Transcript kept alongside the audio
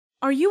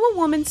Are you a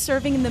woman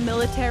serving in the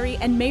military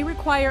and may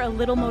require a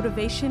little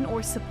motivation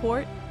or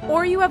support?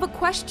 Or you have a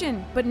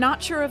question but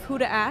not sure of who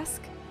to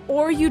ask?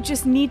 Or you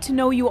just need to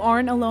know you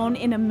aren't alone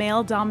in a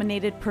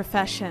male-dominated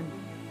profession?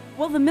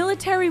 Well, The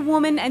Military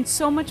Woman and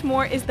So Much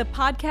More is the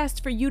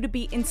podcast for you to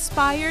be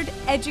inspired,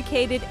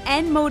 educated,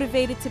 and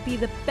motivated to be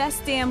the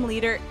best damn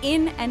leader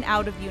in and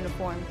out of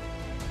uniform.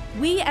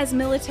 We as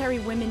military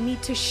women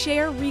need to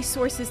share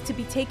resources to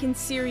be taken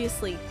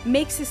seriously,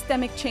 make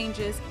systemic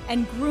changes,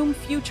 and groom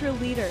future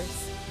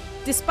leaders.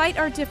 Despite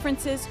our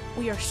differences,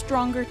 we are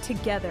stronger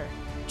together.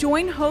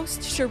 Join host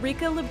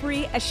Sharika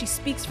Labrie as she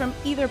speaks from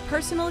either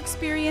personal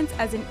experience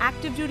as an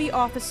active duty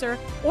officer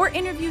or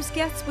interviews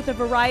guests with a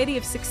variety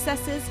of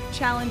successes,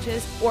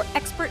 challenges, or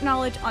expert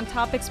knowledge on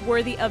topics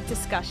worthy of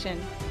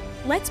discussion.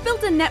 Let's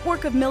build a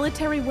network of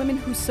military women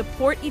who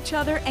support each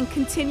other and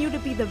continue to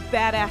be the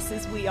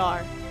badasses we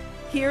are.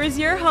 Here is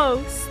your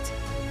host.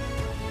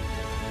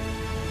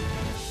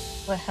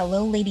 Well,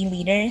 hello, lady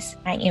leaders.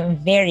 I am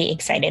very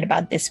excited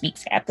about this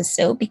week's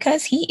episode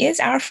because he is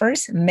our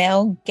first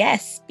male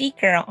guest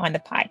speaker on the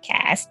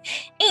podcast.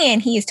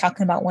 And he is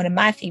talking about one of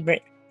my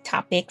favorite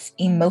topics,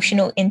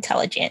 emotional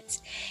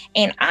intelligence.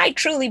 And I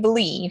truly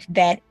believe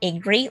that a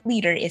great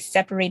leader is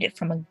separated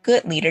from a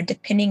good leader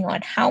depending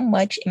on how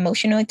much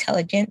emotional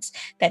intelligence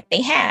that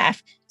they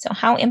have. So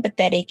how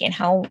empathetic and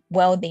how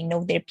well they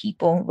know their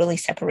people really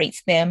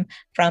separates them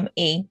from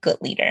a good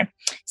leader.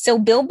 So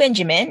Bill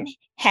Benjamin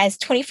has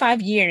 25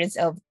 years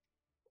of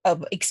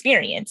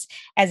experience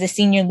as a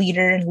senior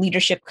leader,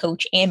 leadership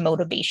coach, and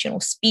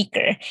motivational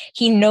speaker.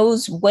 He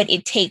knows what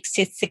it takes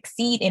to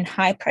succeed in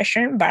high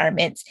pressure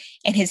environments,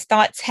 and his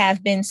thoughts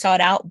have been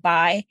sought out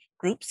by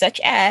groups such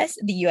as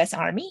the U.S.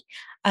 Army,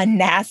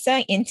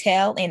 NASA,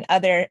 Intel, and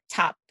other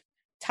top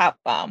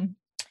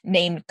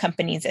named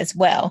companies as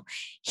well.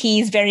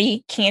 He's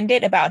very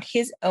candid about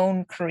his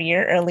own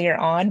career earlier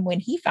on when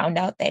he found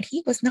out that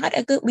he was not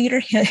a good leader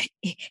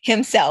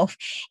himself.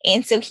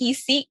 And so he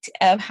sought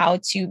of how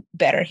to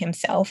better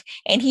himself.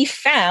 And he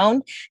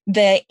found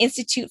the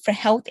Institute for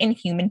Health and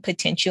Human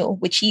Potential,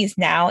 which he is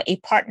now a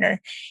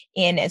partner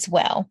in as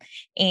well.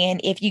 And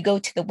if you go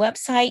to the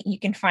website, you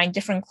can find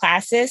different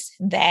classes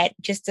that,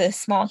 just a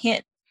small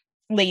hint,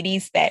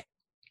 ladies, that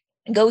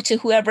go to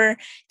whoever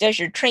does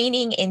your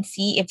training and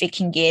see if it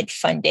can get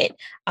funded.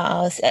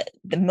 So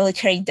the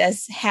military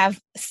does have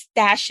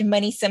stash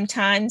money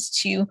sometimes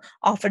to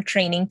offer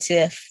training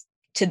to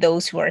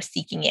those who are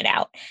seeking it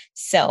out.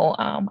 So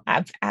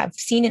I've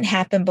seen it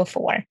happen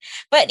before.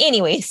 But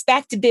anyways,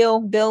 back to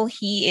Bill. Bill,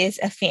 he is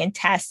a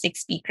fantastic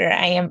speaker.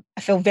 I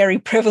feel very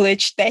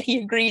privileged that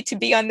he agreed to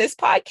be on this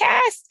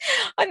podcast,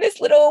 on this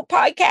little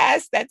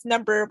podcast that's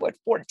number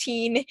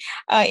 14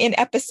 in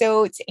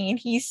episodes, and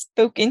he's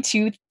spoken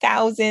to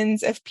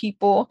thousands of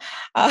people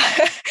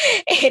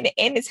and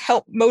has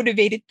helped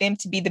motivated them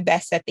to be the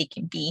best that they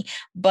can be.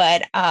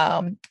 But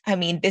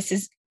this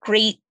is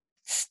great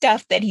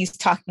stuff that he's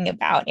talking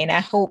about, and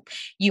I hope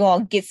you all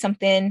get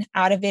something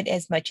out of it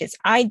as much as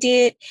I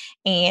did.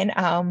 And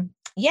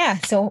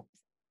so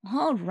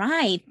all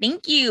right,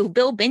 thank you.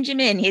 Bill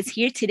Benjamin is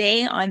here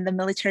today on the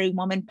Military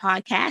Woman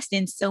podcast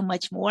and so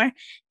much more.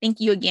 Thank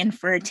you again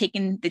for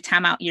taking the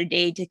time out your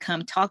day to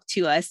come talk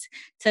to us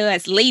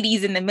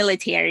ladies in the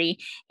military,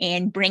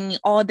 and bring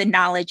all the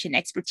knowledge and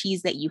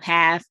expertise that you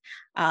have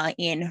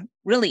in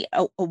really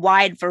a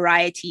wide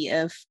variety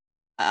of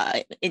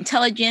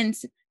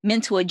intelligence,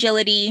 mental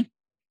agility,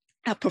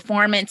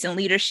 performance, and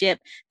leadership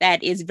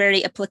that is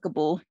very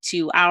applicable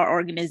to our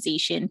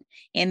organization,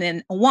 and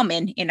then a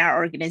woman in our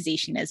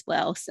organization as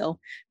well. So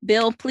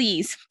Bill,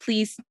 please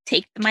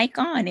take the mic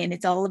on, and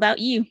it's all about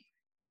you.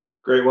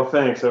 Great. Well,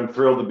 thanks. I'm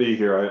thrilled to be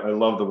here. I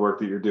love the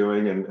work that you're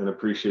doing and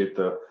appreciate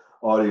the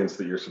audience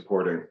that you're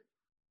supporting.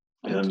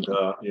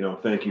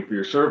 Thank you for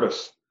your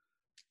service.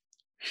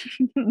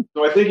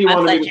 So I think you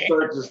wanted me to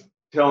start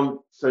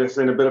just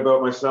saying a bit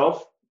about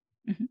myself.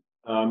 Mm-hmm.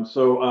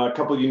 So a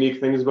couple of unique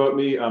things about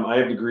me. I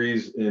have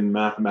degrees in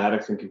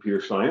mathematics and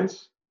computer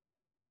science,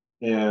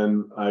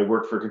 and I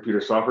worked for a computer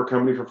software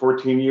company for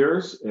 14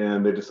 years,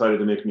 and they decided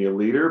to make me a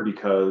leader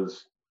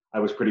because I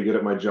was pretty good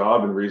at my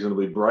job and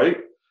reasonably bright.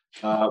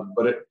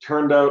 But it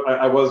turned out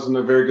I wasn't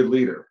a very good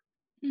leader.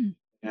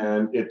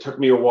 And it took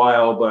me a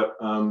while, but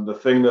the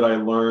thing that I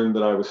learned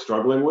that I was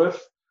struggling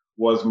with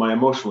was my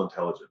emotional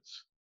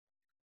intelligence.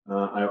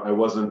 I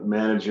wasn't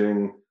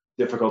managing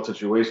difficult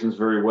situations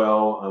very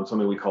well,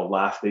 something we call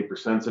last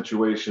 8%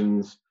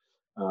 situations.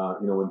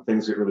 When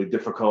things get really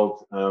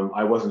difficult,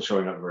 I wasn't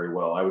showing up very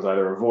well. I was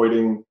either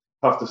avoiding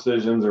tough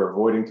decisions or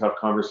avoiding tough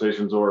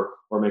conversations or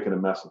making a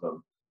mess of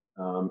them.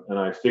 And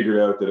I figured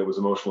out that it was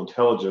emotional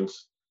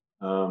intelligence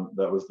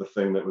that was the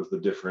thing that was the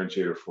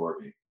differentiator for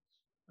me.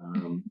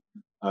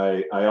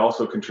 I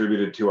also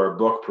contributed to our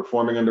book,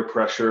 Performing Under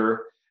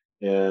Pressure,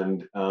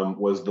 and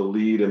was the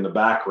lead in the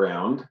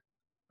background,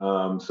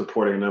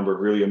 supporting a number of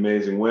really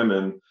amazing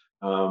women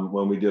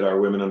when we did our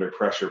Women Under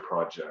Pressure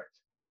project,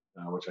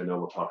 which I know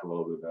we'll talk a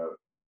little bit about.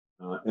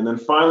 And then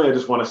finally, I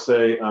just want to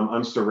say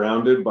I'm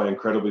surrounded by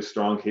incredibly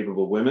strong,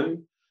 capable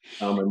women.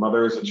 My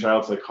mother is a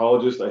child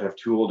psychologist. I have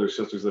two older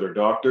sisters that are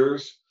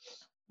doctors.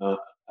 I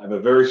have a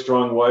very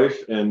strong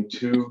wife and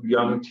two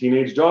young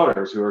teenage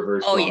daughters who are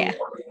very strong. Oh, yeah.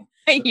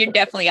 You're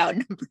definitely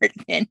outnumbered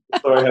then.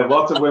 So I have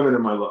lots of women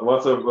in my life,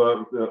 lots of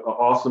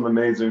awesome,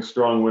 amazing,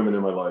 strong women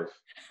in my life.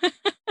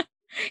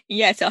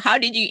 Yeah. So how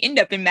did you end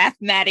up in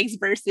mathematics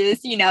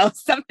versus,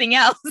 something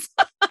else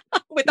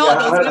with all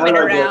those women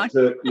around?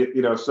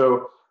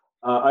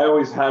 I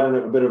always had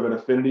a bit of an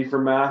affinity for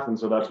math. And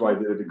so that's why I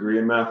did a degree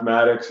in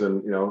mathematics.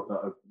 And,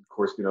 of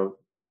course,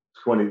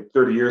 20,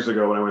 30 years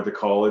ago when I went to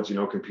college,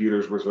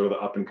 computers were sort of the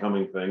up and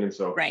coming thing. And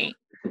so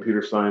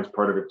computer science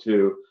part of it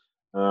too.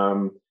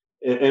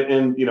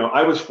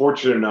 I was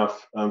fortunate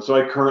enough. So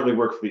I currently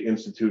work for the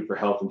Institute for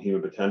Health and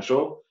Human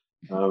Potential,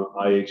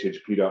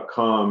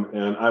 ihhp.com.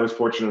 And I was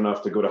fortunate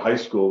enough to go to high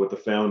school with the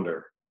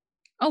founder.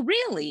 Oh,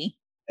 really?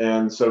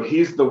 And so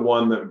he's the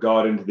one that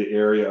got into the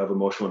area of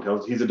emotional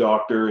intelligence. He's a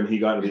doctor and he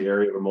got into the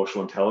area of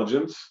emotional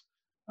intelligence.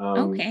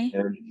 Okay.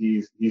 And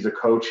he's a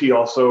coach. He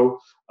also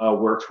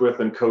works with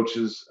and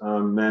coaches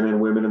men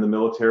and women in the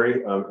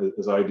military,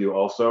 as I do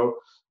also.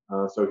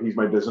 So he's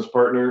my business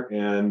partner.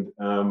 And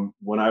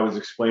when I was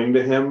explaining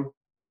to him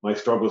my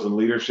struggles in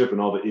leadership and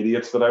all the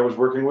idiots that I was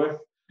working with,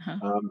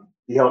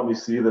 he helped me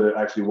see that it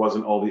actually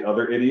wasn't all the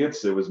other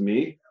idiots. It was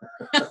me.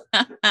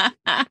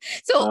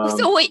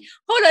 So wait,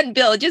 hold on,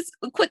 Bill, just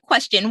a quick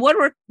question.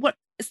 What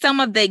some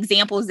of the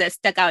examples that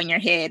stuck out in your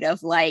head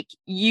of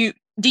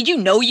did you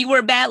know you were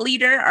a bad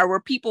leader, or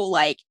were people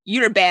like,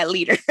 you're a bad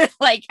leader?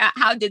 Like,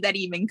 how did that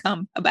even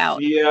come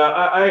about? Yeah,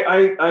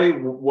 I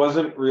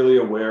wasn't really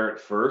aware at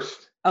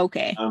first.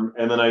 Okay.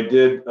 And then I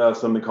did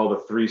something called a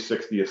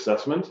 360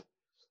 assessment.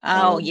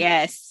 Oh,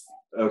 yes.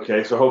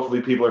 Okay, so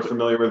hopefully people are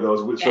familiar with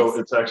those. Yes. So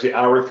it's actually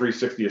our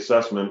 360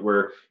 assessment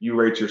where you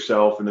rate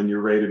yourself and then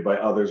you're rated by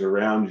others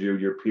around you,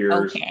 your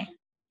peers,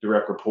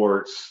 direct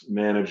reports,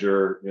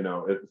 manager,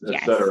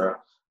 et cetera.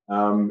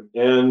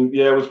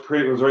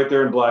 It was right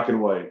there in black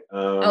and white.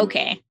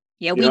 Okay.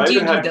 Yeah, we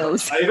do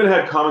those. I even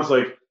had comments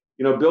like,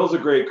 Bill's a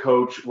great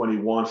coach when he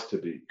wants to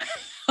be.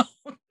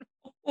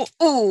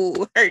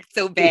 Ooh, hurt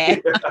so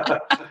bad.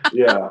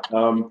 Yeah.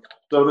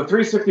 So the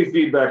 360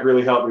 feedback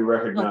really helped me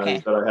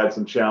recognize that I had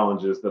some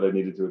challenges that I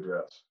needed to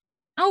address.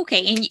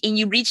 Okay. And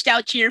you reached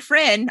out to your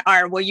friend,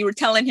 or you were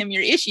telling him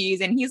your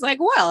issues, and he's like,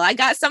 well, I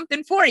got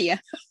something for you.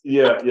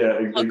 Yeah,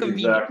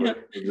 exactly.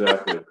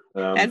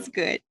 That's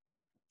good.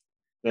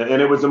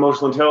 And it was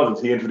emotional intelligence.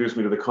 He introduced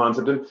me to the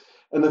concept.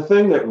 And the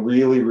thing that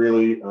really,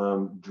 really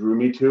drew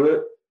me to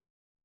it,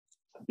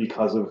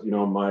 because of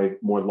my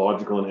more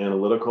logical and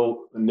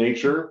analytical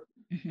nature,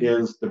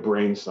 is the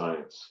brain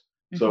science.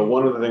 So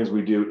one of the things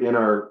we do in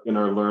our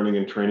learning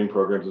and training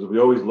programs is we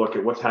always look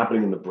at what's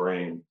happening in the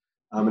brain,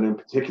 and in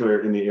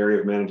particular in the area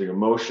of managing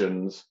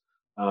emotions.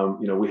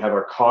 We have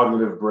our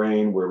cognitive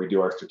brain where we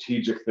do our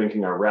strategic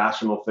thinking, our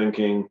rational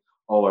thinking,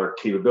 all our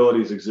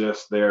capabilities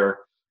exist there,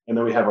 and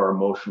then we have our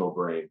emotional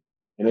brain,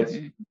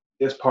 and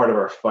it's part of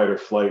our fight or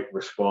flight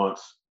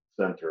response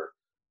center.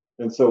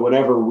 And so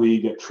whenever we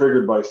get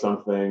triggered by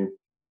something,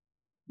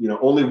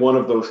 only one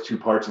of those two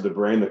parts of the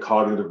brain, the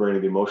cognitive brain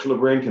and the emotional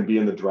brain, can be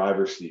in the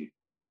driver's seat,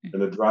 in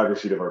the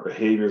driver's seat of our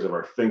behaviors, of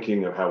our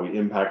thinking, of how we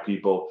impact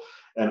people.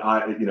 And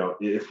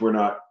if we're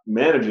not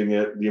managing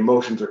it, the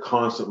emotions are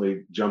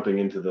constantly jumping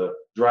into the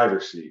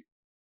driver's seat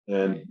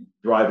and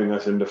driving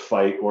us into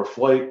fight or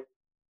flight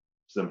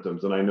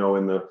symptoms. And I know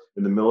in the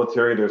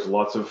military, there's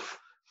lots of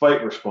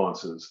fight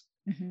responses,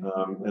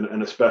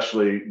 and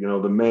especially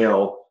the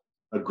male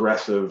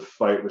aggressive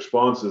fight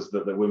responses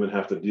that women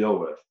have to deal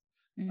with.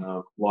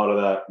 A lot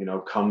of that,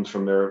 comes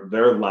from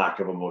their lack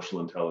of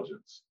emotional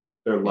intelligence,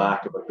 their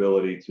lack of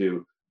ability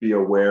to be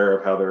aware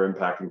of how they're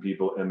impacting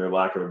people, and their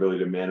lack of ability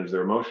to manage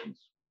their emotions.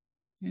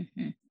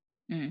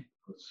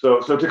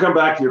 So to come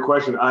back to your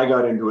question, I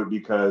got into it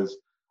because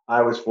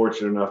I was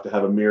fortunate enough to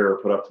have a mirror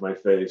put up to my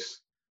face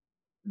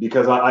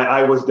because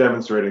I was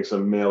demonstrating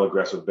some male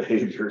aggressive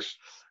behaviors.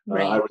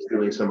 I was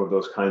doing some of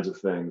those kinds of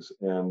things,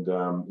 and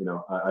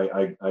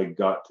I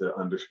got to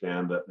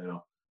understand that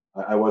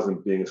I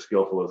wasn't being as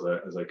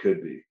skillful as I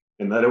could be,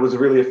 and that it was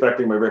really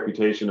affecting my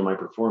reputation and my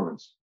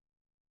performance.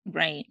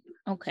 Right.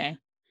 Okay.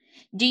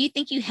 Do you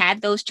think you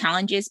had those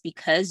challenges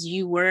because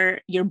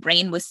your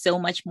brain was so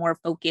much more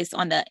focused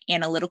on the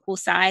analytical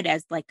side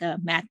as like a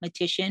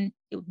mathematician,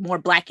 more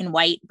black and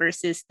white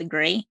versus the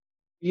gray?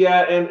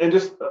 Yeah, and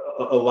just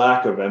a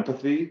lack of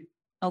empathy.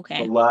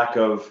 Okay. A lack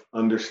of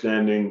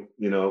understanding,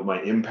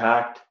 my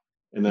impact,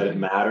 and that it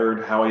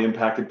mattered how I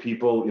impacted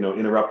people,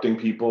 interrupting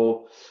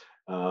people,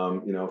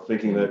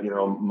 thinking that,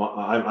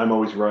 I'm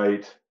always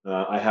right.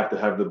 I have to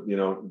have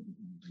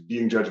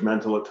being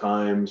judgmental at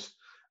times.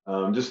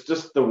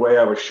 Just the way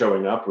I was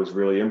showing up was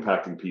really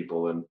impacting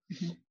people. And,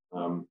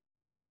 I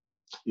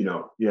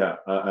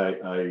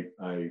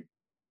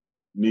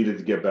needed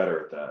to get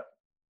better at that.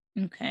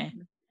 Okay.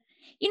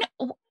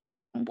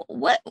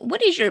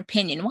 What is your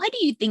opinion? Why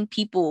do you think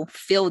people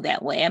feel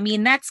that way? I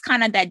mean, that's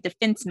kind of that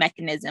defense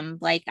mechanism.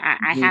 Like,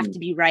 I have to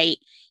be right.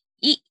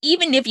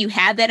 Even if you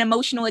have that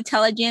emotional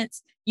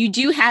intelligence, you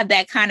do have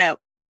that kind of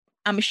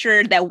I'm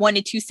sure that 1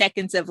 to 2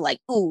 seconds of like,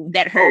 ooh,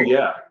 that Oh hurt.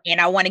 yeah.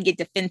 And I want to get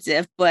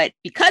defensive, but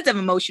because of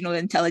emotional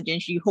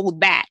intelligence, you hold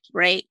back,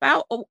 right?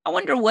 I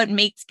wonder what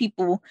makes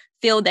people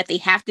feel that they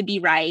have to be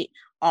right,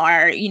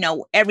 or,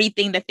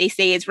 everything that they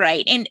say is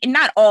right. And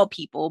not all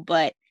people,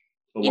 but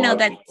A lot of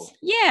that's, people.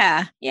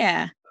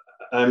 yeah.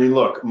 I mean,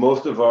 look,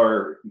 most of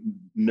our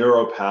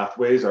neural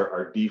pathways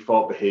are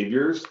default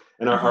behaviors,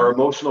 and our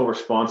emotional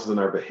responses and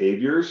our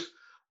behaviors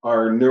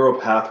are neural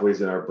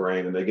pathways in our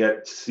brain, and they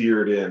get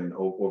seared in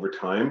over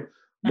time.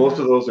 Most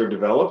of those are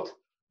developed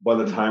by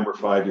the time we're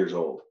 5 years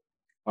old.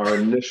 Our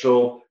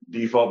initial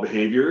default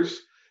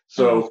behaviors.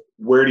 So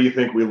where do you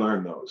think we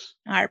learn those?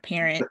 Our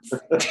parents.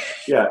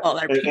 Yeah. All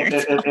our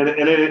parents. And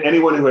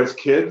anyone who has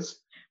kids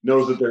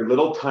knows that they're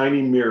little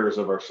tiny mirrors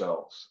of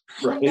ourselves.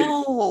 Right?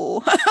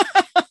 No.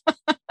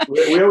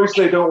 We always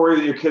say, don't worry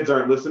that your kids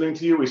aren't listening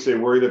to you. We say,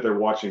 worry that they're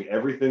watching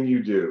everything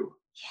you do.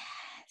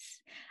 Yes,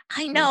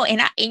 I know.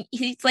 And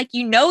it's like,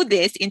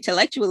 this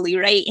intellectually,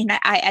 right? And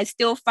I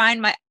still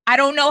find I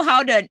don't know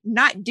how to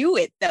not do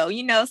it though.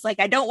 It's like,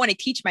 I don't want to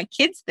teach my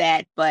kids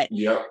that, but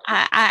Yep.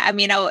 I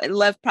mean, I would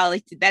love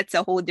that's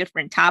a whole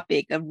different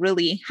topic of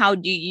really, how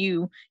do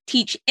you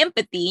teach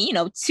empathy,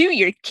 to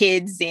your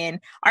kids, and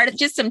are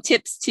just some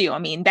tips too. I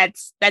mean,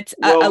 that's a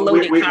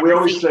loaded conversation. We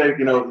always say,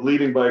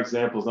 leading by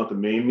example is not the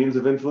main means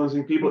of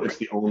influencing people. It's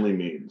the only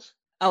means.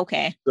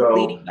 Okay. So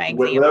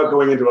without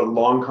going into a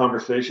long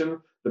conversation,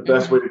 the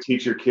best way to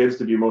teach your kids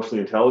to be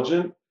emotionally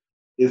intelligent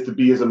is to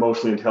be as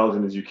emotionally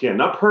intelligent as you can.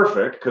 Not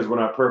perfect, because we're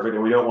not perfect,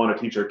 and we don't want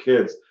to teach our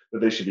kids that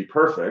they should be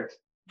perfect.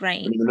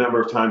 Right. I mean, the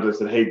number of times I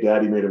said, "Hey,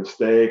 Daddy made a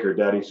mistake," or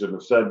 "Daddy shouldn't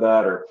have said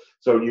that," or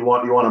so you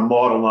want to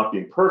model not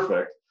being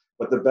perfect,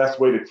 but the best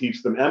way to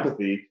teach them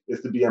empathy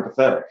is to be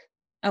empathetic.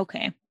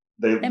 Okay,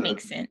 that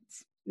makes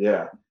sense.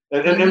 Yeah,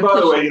 and by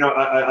the way,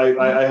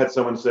 I had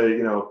someone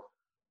say,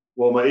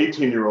 well, my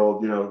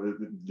 18-year-old,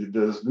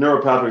 the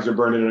neural pathways are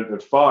burning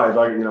at 5.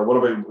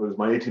 What was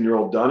my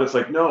 18-year-old done? It's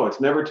like, no, it's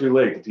never too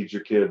late to teach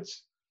your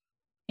kids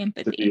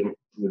empathy,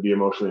 to be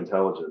emotionally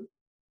intelligent.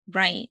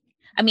 Right.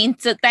 I mean,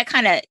 so that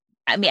kind of,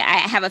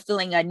 I have a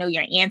feeling I know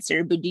your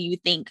answer, but do you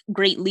think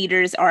great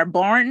leaders are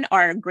born,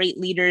 or great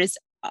leaders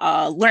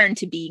learn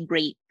to be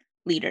great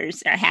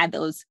leaders, or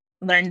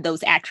learn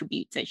those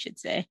attributes, I should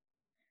say?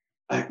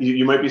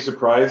 You might be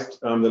surprised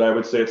that I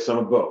would say it's some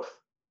of both.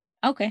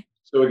 Okay.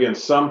 So again,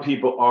 some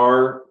people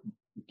are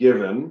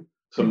given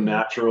some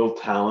natural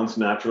talents,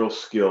 natural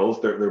skills.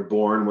 They're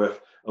born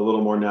with a little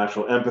more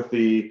natural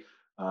empathy.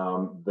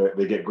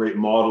 They get great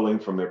modeling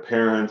from their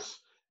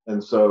parents.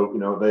 And so,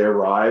 they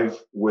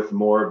arrive with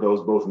more of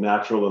those both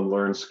natural and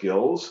learned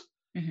skills.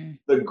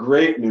 The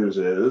great news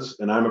is,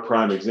 and I'm a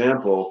prime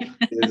example,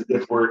 is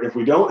if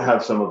we don't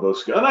have some of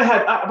those skills, and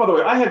by the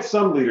way, I had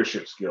some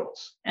leadership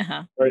skills.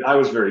 Right? I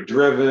was very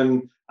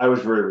driven. I was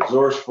very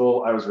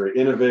resourceful. I was very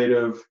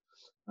innovative.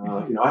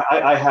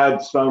 I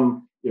had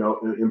some,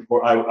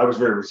 I was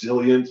very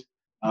resilient.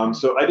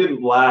 So I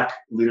didn't lack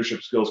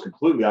leadership skills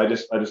completely. I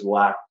just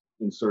lacked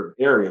in certain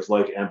areas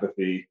like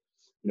empathy.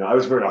 I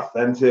was very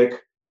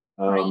authentic,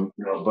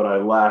 but I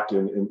lacked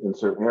in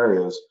certain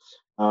areas.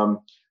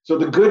 So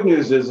the good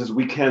news is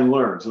we can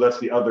learn. So that's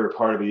the other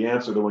part of the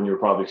answer, the one you were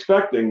probably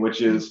expecting,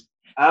 which is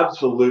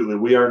absolutely,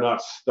 we are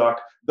not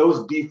stuck.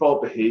 Those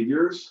default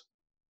behaviors,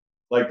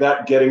 like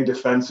that getting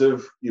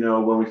defensive,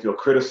 when we feel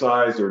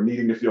criticized or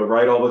needing to feel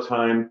right all the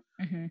time,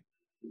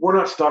 we're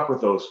not stuck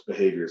with those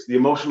behaviors. The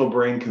emotional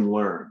brain can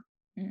learn.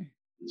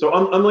 So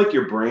unlike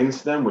your brain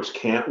stem, which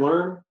can't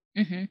learn,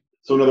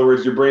 so in other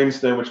words, your brain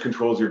stem, which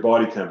controls your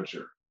body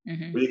temperature,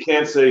 but you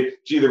can't say,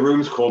 gee, the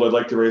room's cold, I'd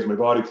like to raise my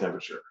body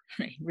temperature.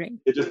 Right.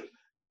 It just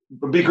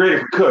would be great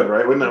if we could,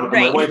 right?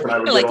 My wife and I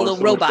would like get a on little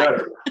so robot.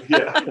 much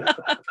better.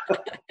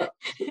 Yeah.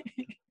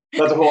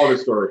 That's a whole other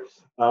story.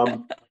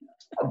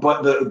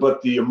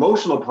 But the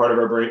emotional part of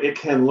our brain, it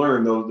can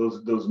learn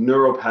those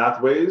neural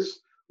pathways.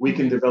 We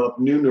can develop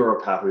new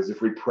neural pathways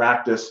if we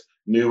practice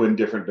new and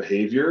different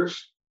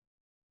behaviors.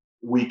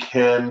 We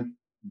can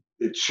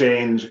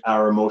change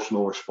our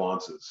emotional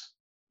responses.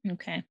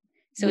 Okay,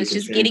 so it's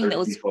just getting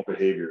those default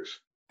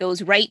behaviors,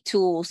 those right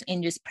tools,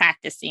 and just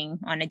practicing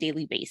on a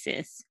daily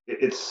basis.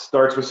 It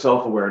starts with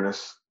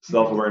self-awareness.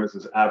 Self-awareness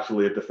is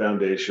absolutely at the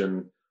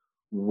foundation.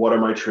 What are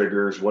my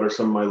triggers? What are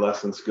some of my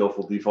less than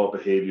skillful default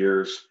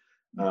behaviors?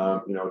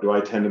 Do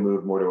I tend to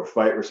move more to a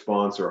fight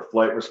response or a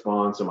flight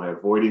response? Am I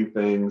avoiding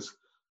things?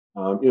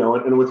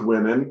 And with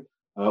women,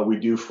 we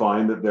do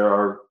find that there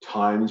are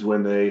times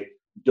when they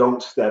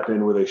don't step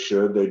in where they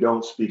should. They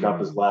don't speak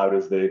up as loud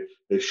as they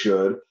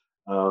should.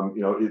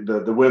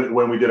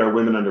 When we did our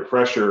Women Under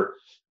Pressure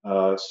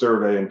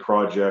survey and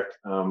project,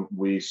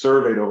 we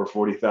surveyed over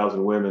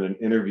 40,000 women and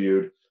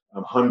interviewed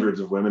hundreds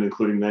of women,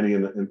 including many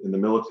in the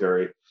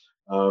military.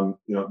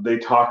 They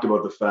talked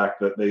about the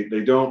fact that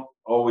they don't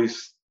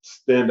always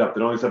stand up. They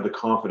don't always have the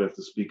confidence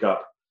to speak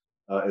up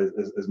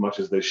as much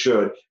as they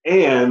should.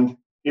 And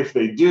if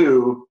they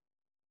do,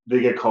 they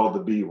get called the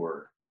B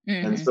word.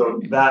 And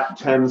so that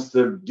tends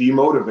to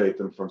demotivate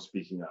them from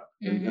speaking up.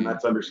 And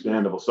that's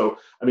understandable. So,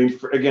 I mean,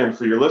 for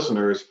your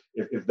listeners,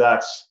 if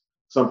that's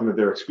something that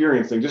they're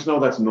experiencing, just know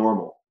that's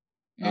normal.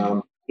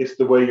 It's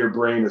the way your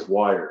brain is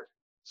wired.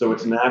 So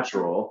it's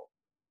natural.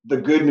 The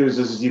good news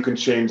is you can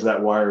change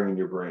that wiring in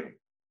your brain.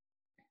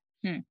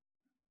 And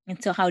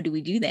so how do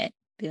we do that,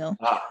 Bill?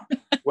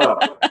 Well,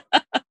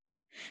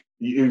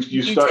 you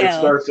start.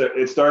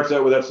 It starts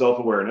out with that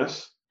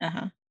self-awareness,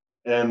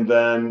 and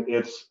then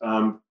it's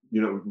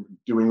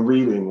doing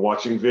reading,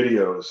 watching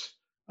videos,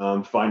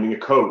 finding a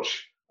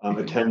coach,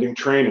 attending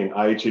training.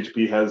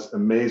 IHHP has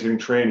amazing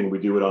training. We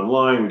do it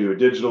online. We do it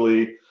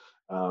digitally.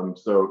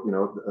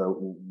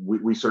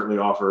 We certainly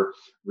offer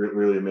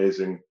really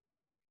amazing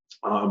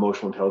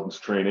emotional intelligence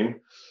training.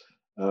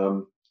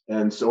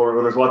 And so,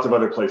 or there's lots of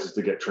other places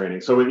to get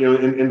training. So,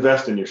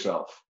 invest in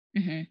yourself.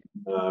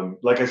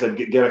 Like I said,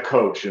 get a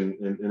coach, and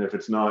if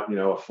it's not,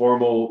 a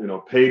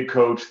formal, paid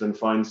coach, then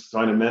find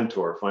a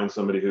mentor, find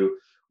somebody who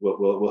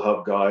will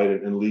help guide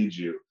and lead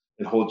you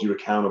and hold you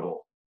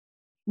accountable.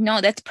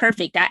 No, that's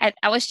perfect.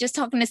 I was just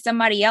talking to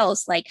somebody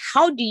else, like,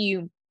 how do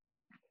you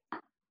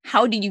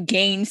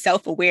gain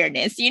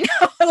self-awareness?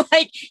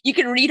 Like, you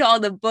can read all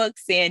the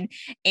books and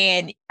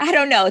I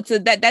don't know. So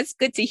that's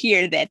good to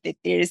hear that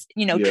there's,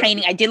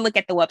 training. I did look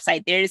at the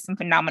website. There's some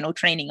phenomenal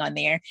training on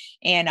there,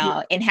 and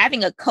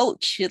having a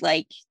coach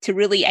to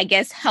really, I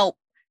guess, help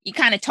you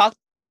kind of talk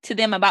to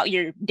them about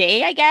your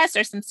day, I guess,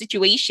 or some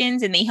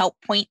situations, and they help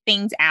point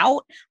things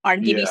out or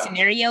give you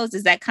scenarios.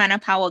 Is that kind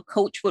of how a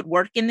coach would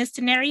work in this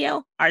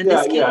scenario? And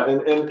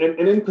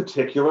in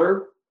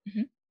particular,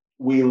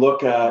 we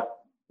look at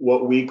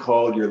what we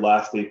call your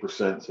last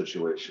 8%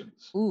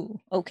 situations. Ooh,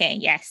 okay,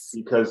 yes.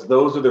 Because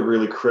those are the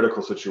really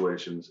critical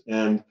situations.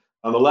 And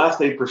on the last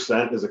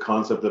 8% is a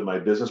concept that my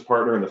business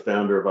partner and the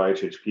founder of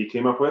IHHP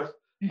came up with.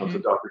 So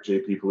Dr.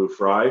 J.P.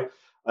 Palouf-Frye.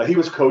 He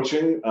was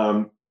coaching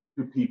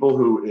two people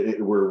who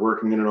were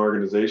working in an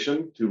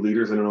organization, two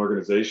leaders in an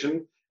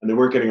organization, and they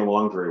weren't getting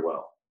along very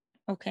well.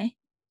 Okay.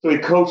 So he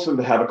coached them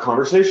to have a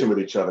conversation with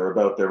each other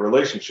about their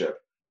relationship.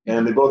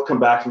 And they both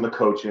come back from the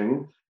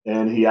coaching,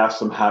 and he asked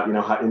them how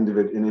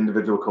in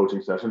individual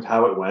coaching sessions,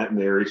 how it went. And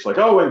they were each like,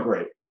 oh, it went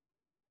great.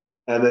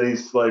 And then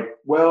he's like,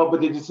 well,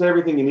 but did you say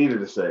everything you needed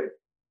to say?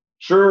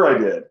 Sure, I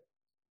did.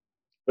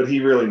 But he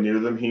really knew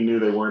them. He knew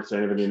they weren't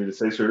saying everything they needed to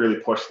say. So he really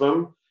pushed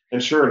them.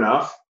 And sure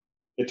enough,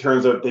 it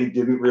turns out they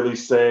didn't really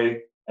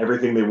say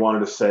everything they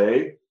wanted to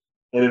say.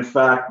 And in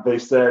fact, they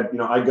said,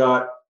 I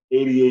got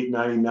 88,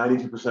 90,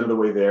 92% of the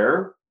way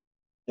there.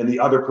 And the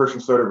other person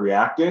started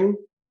reacting.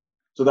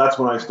 So that's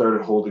when I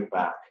started holding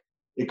back.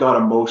 It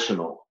got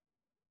emotional.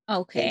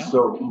 Okay. And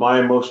so my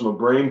emotional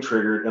brain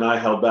triggered, and I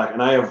held back,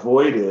 and I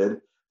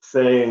avoided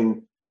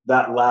saying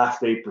that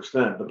last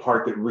 8%, the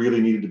part that really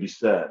needed to be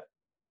said.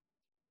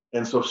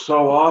 And so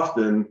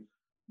often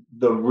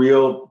the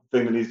real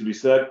thing that needs to be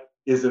said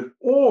isn't,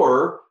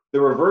 or the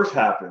reverse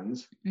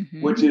happens,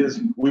 which is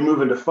we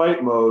move into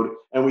fight mode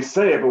and we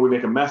say it, but we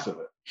make a mess of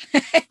it.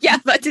 Yeah, I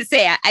was about to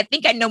say, I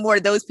think I know more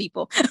of those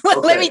people.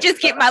 Let me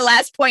just get my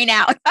last point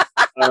out.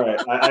 All right.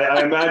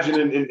 I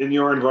imagine in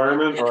your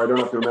environment, or I don't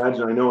have to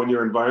imagine, I know in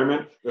your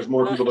environment, there's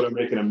more people that are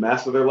making a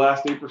mess of their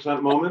last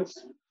 8%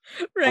 moments.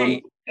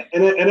 Right.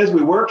 And as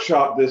we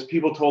workshop this,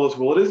 people told us,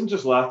 well, it isn't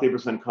just last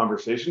 8%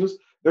 conversations,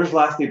 there's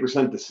last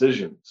 8%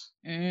 decisions.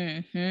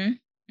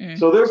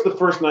 So there's the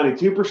first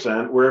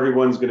 92% where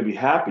everyone's going to be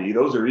happy.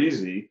 Those are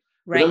easy.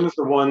 Right. But then there's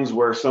the ones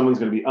where someone's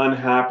going to be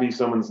unhappy.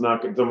 Someone's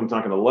not going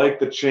to like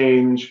the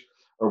change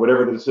or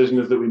whatever the decision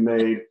is that we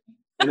made.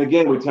 And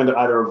again, we tend to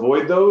either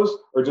avoid those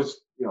or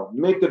just,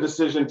 make the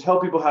decision, tell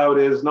people how it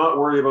is, not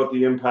worry about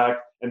the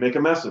impact, and make a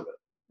mess of it.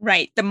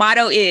 Right. The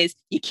motto is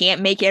you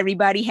can't make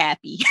everybody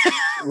happy.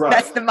 Right.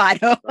 That's the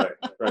motto.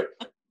 Right.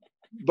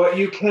 But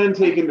you can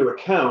take into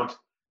account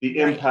the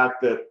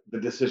impact that the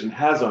decision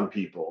has on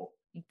people.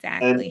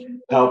 Exactly.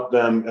 And help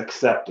them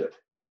accept it,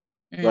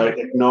 right?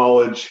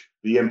 Acknowledge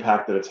the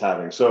impact that it's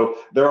having. So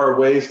there are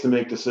ways to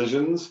make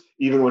decisions,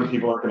 even when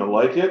people aren't going to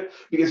like it.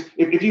 Because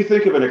if you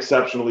think of an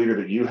exceptional leader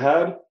that you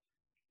had,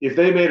 if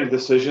they made a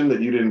decision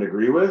that you didn't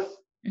agree with,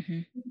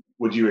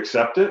 would you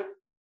accept it?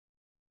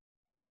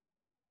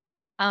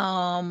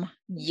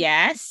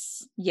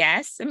 Yes.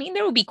 I mean,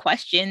 there will be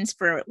questions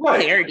for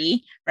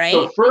clarity, right?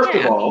 So first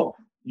of all,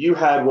 you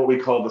had what we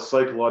call the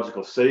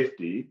psychological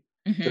safety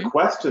to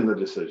question the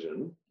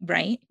decision.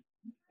 Right.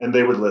 And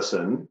they would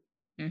listen.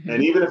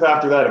 And even if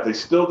after that, if they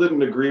still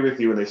didn't agree with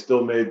you and they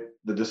still made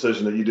the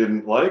decision that you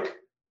didn't like,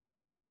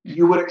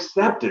 you would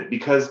accept it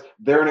because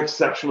they're an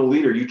exceptional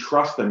leader. You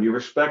trust them, you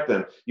respect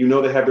them. You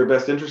know they have their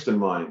best interest in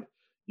mind.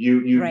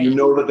 You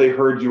know that they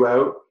heard you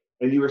out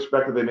and you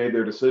respect that they made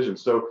their decision.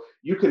 So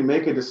you can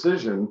make a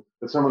decision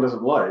that someone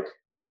doesn't like,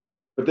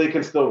 but they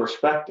can still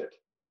respect it.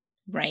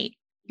 Right.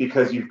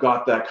 Because you've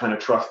got that kind of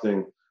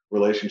trusting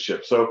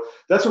relationship. So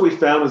that's what we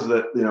found is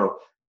that,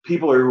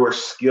 people who are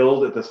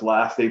skilled at this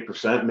last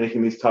 8%,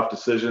 making these tough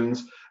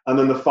decisions. And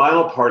then the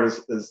final part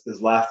is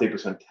last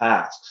 8%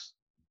 tasks.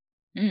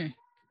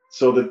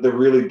 So that the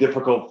really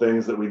difficult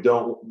things that we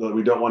don't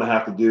want to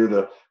have to do,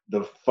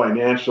 the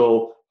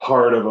financial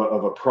part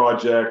of a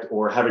project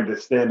or having to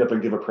stand up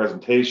and give a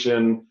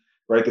presentation,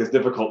 right? There's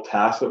difficult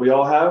tasks that we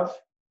all have.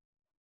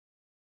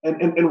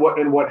 And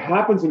what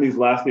happens in these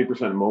last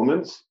 8%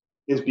 moments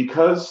is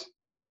because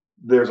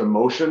there's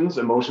emotions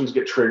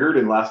get triggered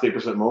in last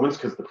 8% moments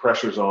because the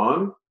pressure's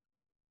on,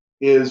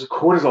 is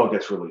cortisol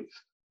gets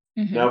released.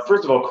 Mm-hmm. Now,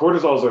 first of all,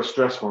 cortisol is our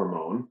stress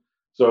hormone.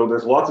 So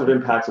there's lots of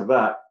impacts of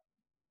that.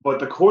 But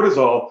the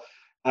cortisol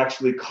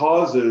actually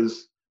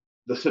causes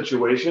the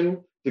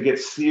situation to get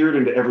seared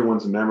into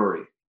everyone's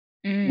memory.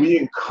 We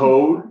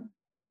encode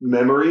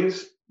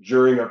memories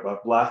during a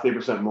last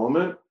 8%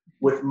 moment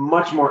with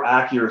much more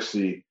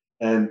accuracy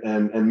and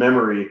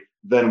memory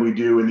than we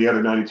do in the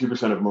other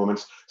 92% of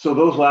moments. So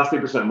those last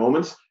 8%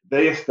 moments,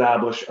 they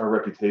establish our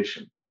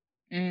reputation.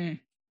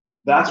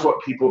 That's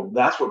what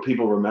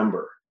people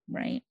remember.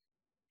 Right.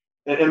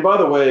 And by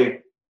the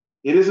way,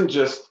 it isn't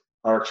just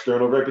our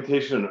external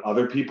reputation and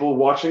other people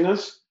watching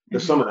us.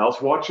 There's someone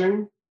else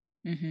watching.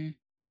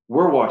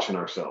 We're watching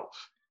ourselves.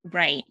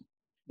 Right.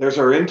 There's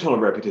our internal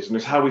reputation.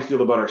 There's how we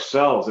feel about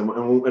ourselves. And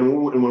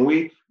when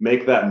we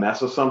make that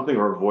mess of something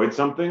or avoid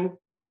something,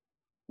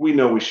 we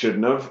know we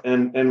shouldn't have.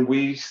 And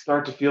we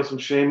start to feel some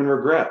shame and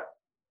regret.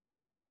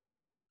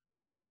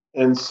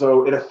 And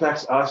so it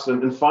affects us.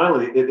 And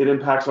finally, it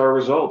impacts our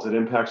results. It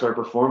impacts our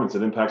performance.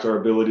 It impacts our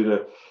ability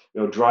to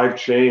drive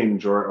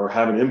change or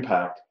have an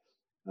impact.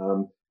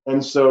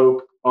 And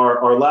so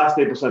our Last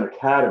 8%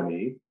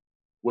 Academy,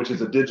 which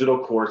is a digital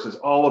course, is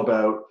all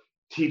about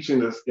teaching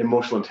this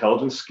emotional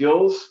intelligence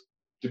skills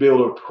to be able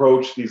to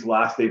approach these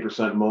last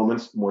 8%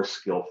 moments more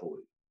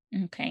skillfully.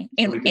 Okay.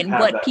 And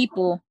what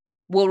people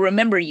will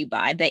remember you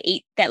by,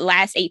 that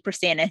last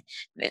 8%.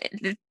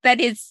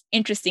 That is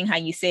interesting how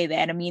you say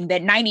that. I mean,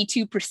 that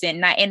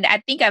 92%, and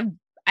I think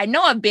I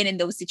know I've been in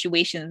those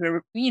situations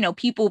where,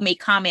 people may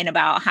comment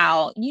about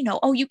how,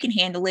 oh, you can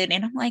handle it.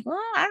 And I'm like,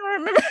 well, I don't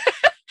remember.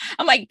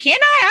 I'm like, can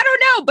I? I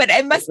don't know, but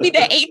it must be the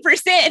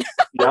 8%.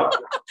 Yep.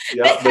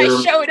 that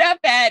I showed up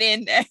at.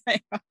 And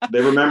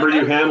they remember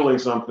you handling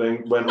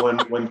something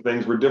when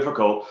things were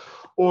difficult,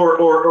 or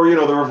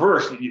the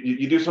reverse.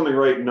 You do something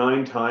right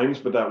 9 times,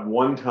 but that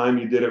one time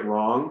you did it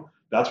wrong.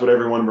 That's what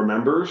everyone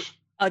remembers.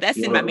 Oh, that's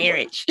in my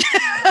marriage.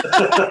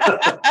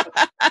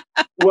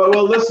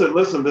 Well, listen.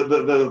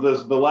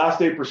 The last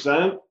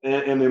 8%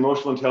 and the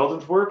emotional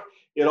intelligence work,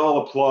 it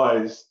all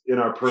applies in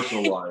our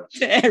personal lives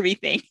to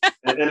everything.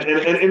 and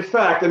in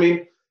fact, I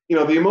mean,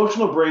 the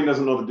emotional brain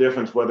doesn't know the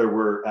difference whether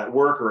we're at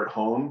work or at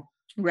home.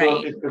 Right.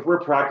 So if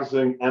we're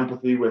practicing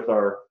empathy with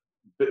our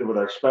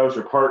spouse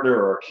or partner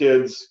or our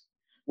kids,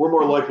 we're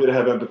more likely to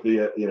have empathy,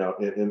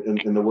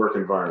 in the work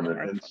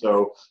environment. And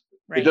so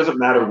It doesn't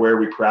matter where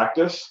we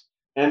practice.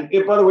 And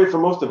by the way, for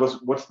most of us,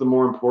 what's the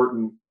more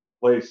important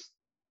place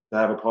to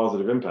have a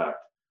positive impact?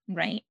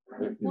 Right.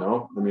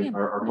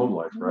 Our home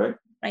life, right?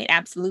 Right.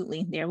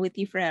 Absolutely. They're with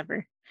you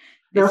forever.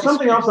 Now,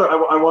 something else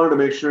I wanted to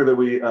make sure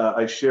that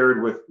I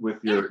shared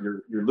with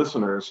your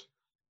listeners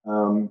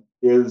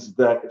is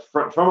that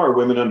from our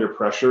Women Under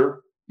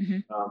Pressure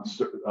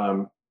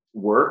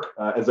work,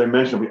 as I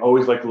mentioned, we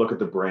always like to look at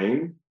the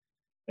brain.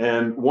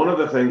 And one of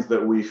the things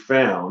that we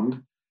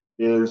found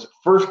is,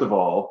 first of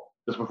all,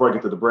 just before I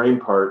get to the brain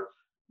part,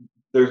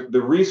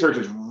 the research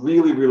is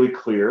really, really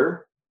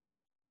clear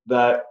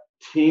that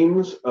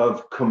teams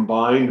of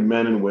combined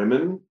men and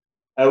women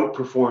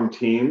outperform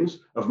teams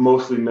of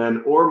mostly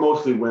men or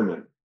mostly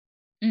women.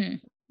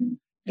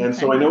 And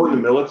so I know in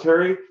the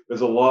military,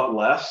 there's a lot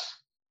less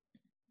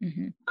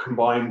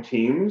combined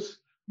teams.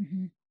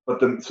 But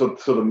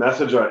the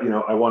message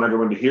I want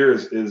everyone to hear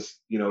is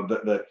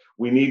that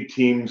we need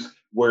teams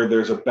where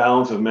there's a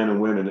balance of men and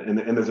women,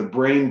 and there's a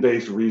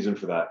brain-based reason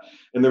for that.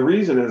 And the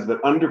reason is that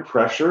under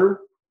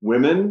pressure,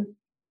 women,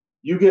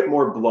 you get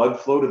more blood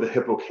flow to the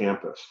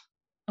hippocampus.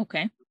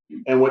 Okay.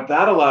 And what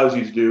that allows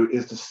you to do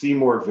is to see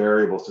more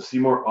variables, to see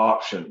more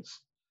options,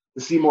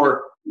 to see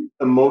more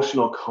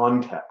emotional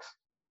context.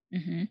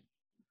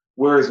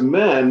 Whereas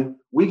men,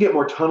 we get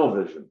more tunnel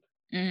vision.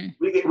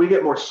 We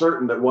get more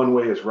certain that one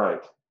way is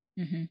right.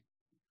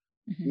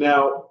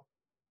 Now,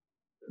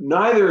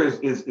 neither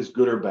is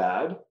good or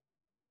bad.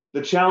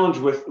 The challenge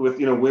with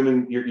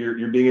women,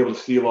 you're being able to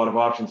see a lot of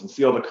options and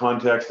see all the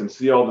context and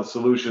see all the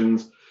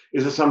solutions,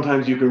 is that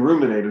sometimes you can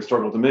ruminate and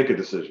struggle to make a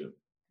decision.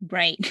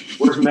 Right.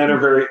 Whereas men are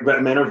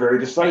very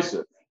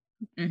decisive.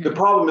 The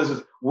problem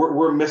is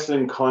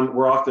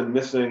we're often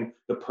missing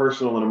the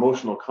personal and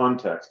emotional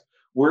context.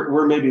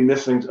 We're maybe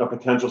missing a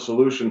potential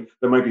solution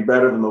that might be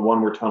better than the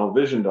one we're tunnel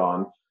visioned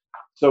on.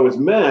 So as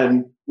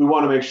men, we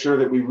want to make sure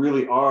that we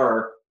really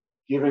are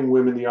giving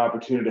women the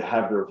opportunity to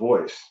have their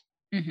voice.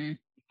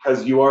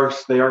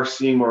 Because they are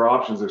seeing more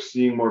options, they're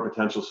seeing more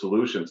potential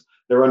solutions,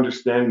 they're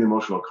understanding the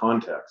emotional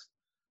context.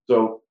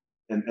 So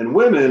and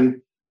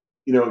women,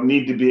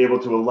 need to be able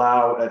to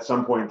allow at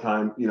some point in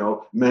time,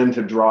 men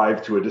to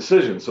drive to a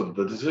decision so that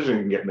the decision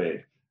can get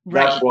made.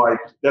 Right.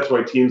 That's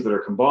why teams that are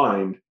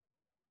combined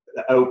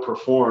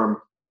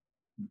outperform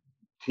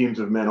teams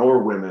of men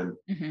or women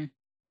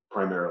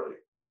primarily.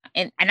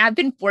 And I've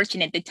been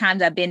fortunate. The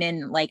times I've been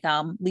in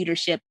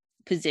leadership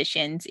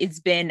positions, it's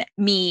been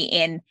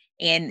me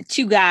and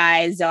 2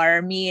 guys,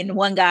 or me and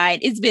 1 guy.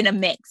 It's been a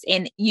mix.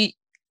 And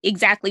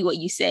exactly what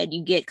you said.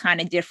 You get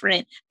kind of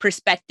different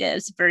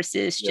perspectives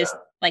versus just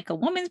like a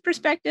woman's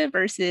perspective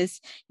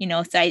versus,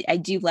 so I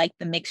do like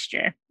the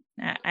mixture.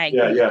 I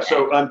agree. Yeah.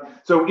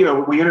 So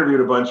we interviewed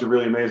a bunch of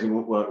really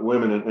amazing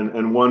women,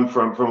 and one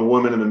from a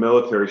woman in the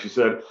military. She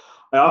said,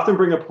 "I often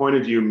bring a point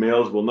of view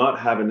males will not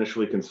have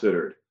initially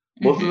considered.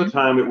 Most of the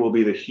time, it will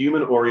be the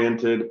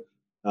human-oriented.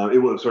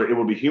 It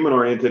will be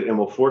human-oriented and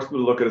will force them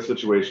to look at a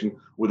situation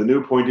with a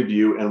new point of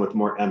view and with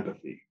more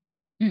empathy."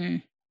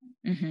 And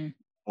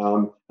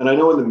I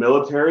know in the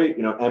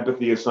military,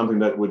 empathy is something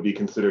that would be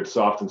considered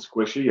soft and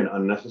squishy and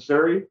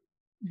unnecessary.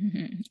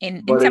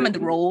 In some of the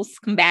roles,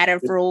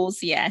 combative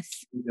roles,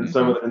 yes. In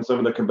some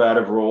of the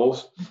combative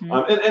roles,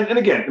 and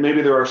again,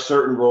 maybe there are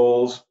certain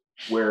roles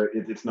where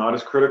it's not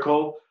as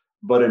critical,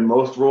 but in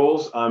most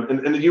roles,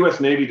 and the U.S.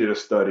 Navy did a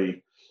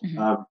study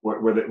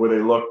where they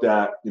looked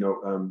at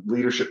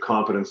leadership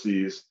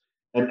competencies,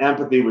 and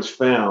empathy was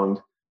found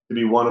to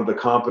be one of the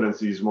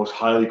competencies most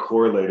highly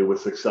correlated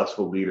with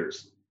successful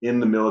leaders in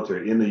the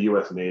military, in the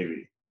U.S.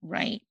 Navy.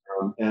 Right.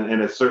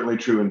 And it's certainly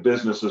true in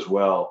business as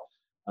well.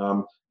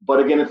 But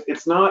again,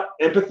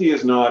 empathy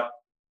is not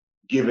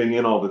giving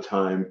in all the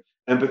time.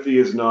 Empathy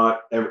is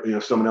not,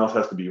 someone else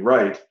has to be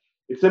right.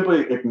 It's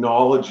simply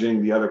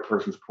acknowledging the other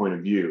person's point of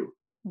view.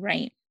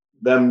 Right.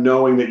 Them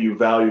knowing that you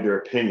value their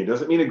opinion.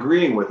 Doesn't mean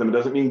agreeing with them. It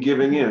doesn't mean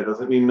giving in. It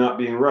doesn't mean not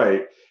being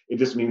right. It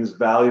just means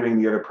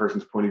valuing the other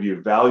person's point of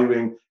view,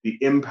 valuing the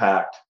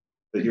impact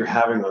that you're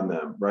having on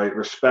them, right?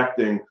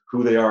 Respecting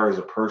who they are as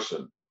a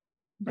person.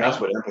 Right.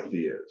 That's what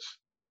empathy is.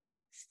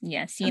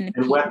 Yeah,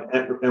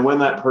 and when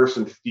that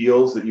person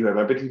feels that you have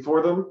empathy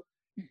for them,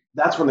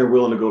 that's when they're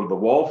willing to go to the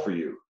wall for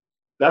you.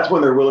 That's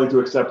when they're willing to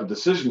accept a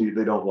decision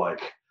they don't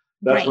like.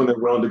 That's when they're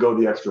willing to go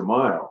the extra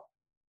mile.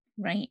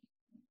 Right.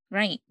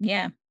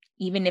 Yeah.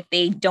 Even if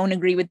they don't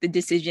agree with the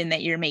decision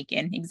that you're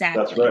making.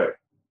 Exactly. That's right.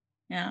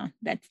 Yeah,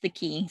 that's the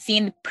key.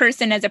 Seeing the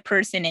person as a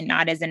person and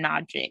not as an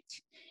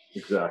object.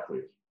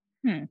 Exactly.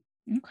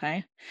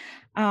 Okay.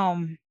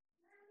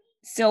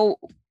 So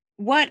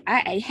what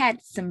I had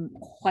some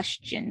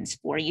questions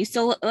for you.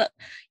 So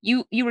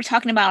you were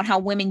talking about how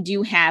women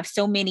do have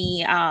so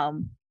many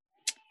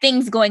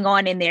things going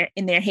on in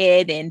their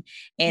head and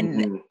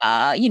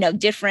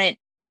different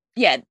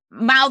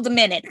miles a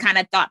minute kind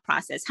of thought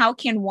process. How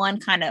can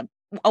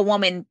a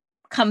woman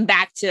come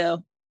back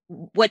to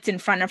what's in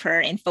front of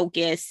her and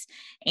focus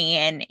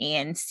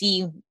and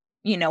see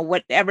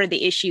whatever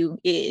the issue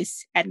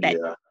is at that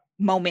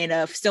moment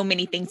of so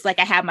many things? Like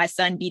I have my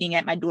son beating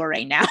at my door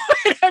right now.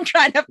 And I'm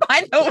trying to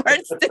find the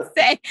words to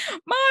say,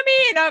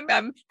 "Mommy," and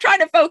I'm trying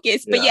to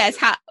focus. But yes,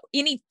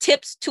 any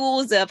tips,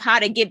 tools of how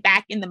to get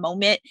back in the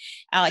moment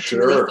to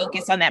really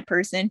focus on that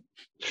person?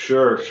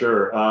 Sure.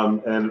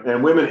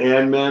 And women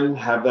and men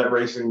have that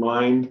racing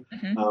mind.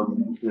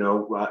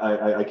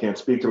 I can't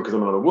speak to it because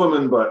I'm not a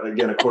woman, but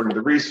again, according to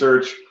the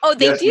research,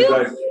 they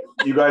do.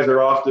 You guys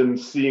are often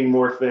seeing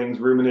more things,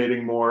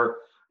 ruminating more.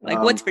 Like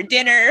what's for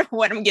dinner,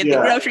 what I'm getting at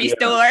the grocery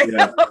store.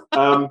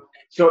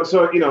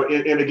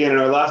 And again, in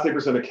our Last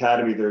 8%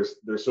 Academy, there's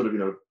sort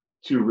of,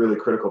 two really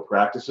critical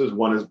practices.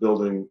 One is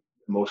building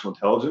emotional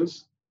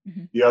intelligence.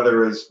 The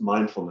other is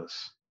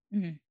mindfulness.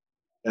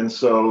 And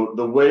so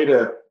the way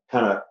to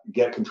kind of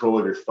get control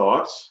of your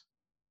thoughts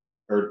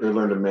or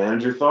learn to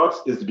manage your thoughts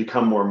is to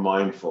become more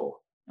mindful.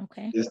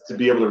 Okay. Is to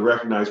be able to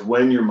recognize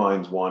when your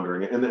mind's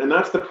wandering. And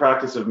that's the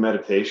practice of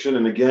meditation.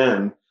 And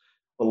again,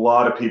 a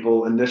lot of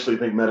people initially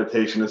think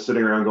meditation is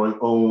sitting around going,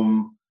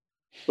 Om,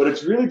 but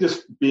it's really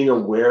just being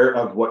aware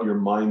of what your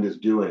mind is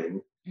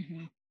doing,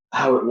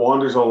 how it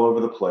wanders all over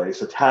the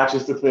place,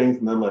 attaches to things,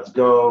 and then lets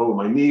go.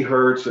 My knee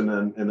hurts, and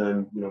then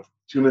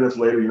 2 minutes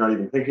later, you're not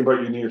even thinking about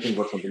your knee, you're thinking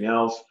about something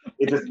else.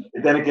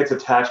 Then it gets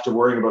attached to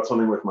worrying about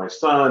something with my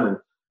son,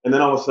 and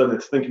then all of a sudden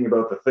it's thinking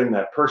about the thing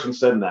that person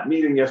said in that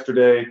meeting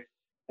yesterday,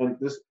 and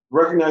just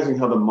recognizing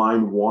how the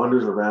mind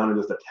wanders around and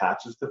just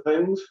attaches to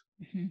things.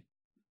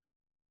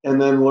 And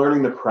then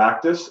learning the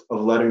practice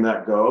of letting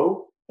that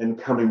go and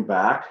coming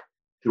back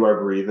to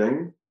our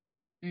breathing.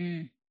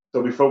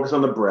 So we focus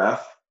on the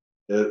breath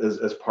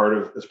as part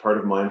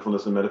of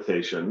mindfulness and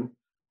meditation.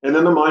 And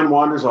then the mind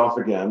wanders off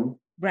again.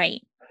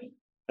 Right.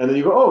 And then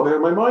you go, oh, there,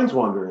 my mind's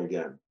wandering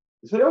again.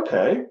 You say,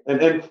 okay.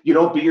 And you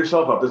don't beat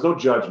yourself up. There's no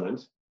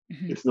judgment.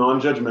 It's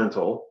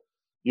non-judgmental.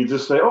 You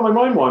just say, oh, my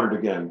mind wandered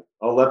again.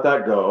 I'll let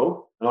that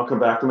go and I'll come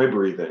back to my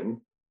breathing.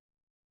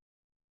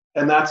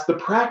 And that's the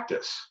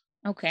practice.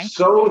 Okay.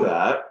 So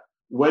that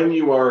when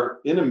you are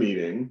in a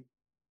meeting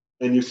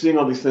and you're seeing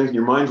all these things and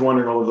your mind's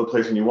wandering all over the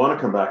place and you want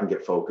to come back and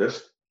get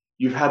focused,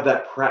 you've had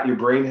that your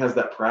brain has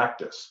that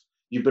practice.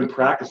 You've been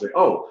practicing.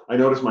 Oh, I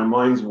notice my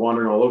mind's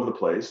wandering all over the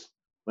place.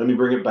 Let me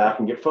bring it back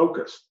and get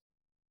focused.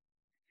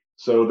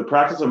 So the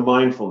practice of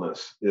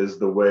mindfulness is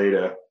the way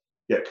to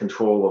get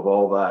control of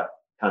all that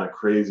kind of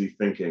crazy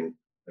thinking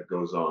that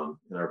goes on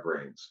in our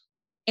brains.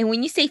 And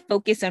when you say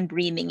focus on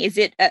breathing, is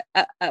it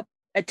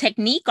a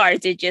technique, or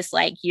is it just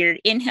like you're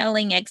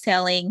inhaling,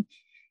 exhaling,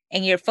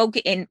 and you're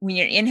focused, and when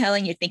you're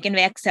inhaling, you're thinking of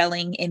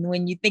exhaling, and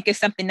when you think of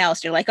something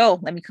else, you're like, oh,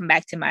 let me come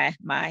back to my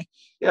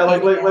yeah,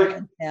 like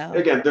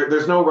again,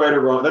 there's no right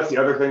or wrong. That's the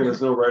other thing.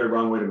 There's no right or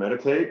wrong way to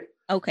meditate.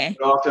 Okay.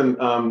 But often,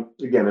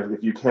 again,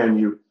 if you can,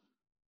 you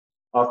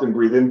often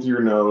breathe in through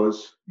your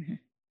nose,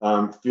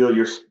 feel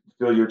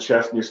your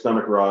chest and your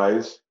stomach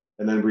rise,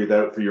 and then breathe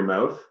out through your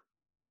mouth.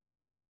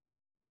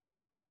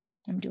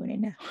 I'm doing it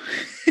now.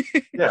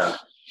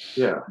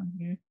 Yeah.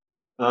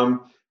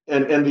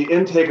 And the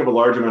intake of a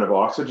large amount of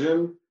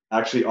oxygen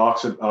actually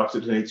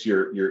oxygenates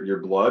your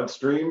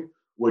bloodstream,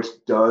 which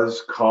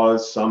does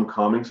cause some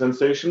calming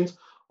sensations.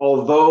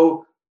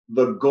 Although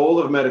the goal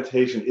of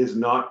meditation is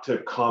not to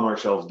calm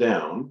ourselves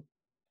down.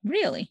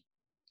 Really?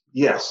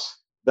 Yes,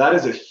 that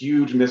is a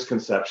huge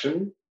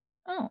misconception.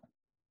 Oh.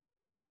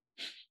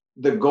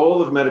 The goal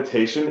of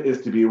meditation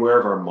is to be aware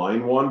of our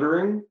mind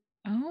wandering.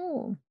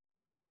 Oh.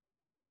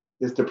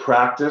 Is to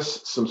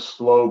practice some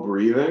slow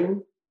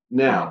breathing.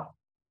 Now,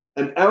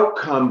 an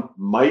outcome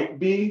might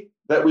be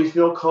that we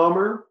feel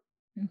calmer,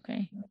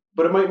 okay,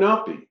 but it might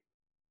not be.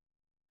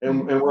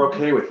 And we're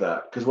okay with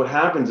that, because what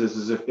happens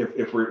is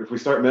if we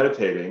start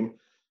meditating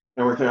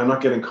and we're thinking, I'm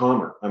not getting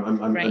calmer,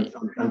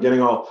 I'm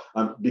getting all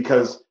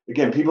because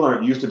again, people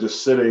aren't used to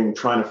just sitting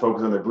trying to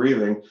focus on their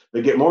breathing.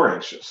 They get more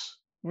anxious,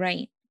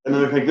 right? And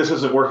then they think, this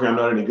isn't working, I'm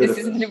not any good at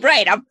this.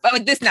 Right,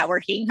 this is not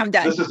working, I'm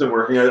done. This isn't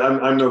working,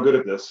 I'm no good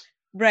at this.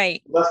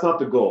 Right. That's not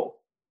the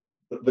goal.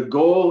 The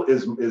goal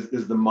is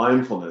the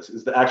mindfulness,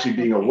 is the actually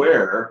being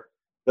aware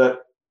that,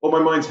 oh, my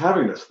mind's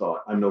having this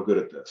thought, I'm no good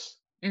at this.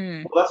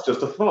 Well, that's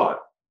just a thought.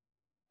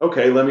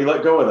 Okay, let me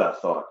let go of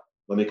that thought.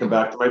 Let me come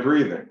back to my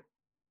breathing.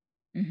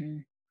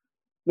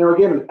 Now,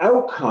 again, an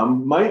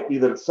outcome might be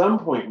that at some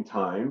point in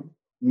time,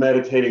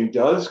 meditating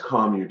does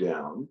calm you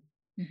down.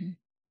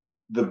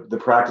 The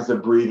practice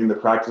of breathing, the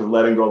practice of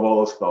letting go of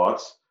all those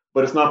thoughts,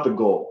 but it's not the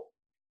goal.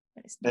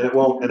 And it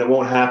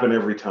won't happen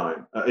every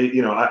time.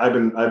 I've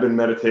been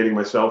meditating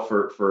myself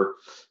for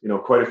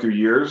quite a few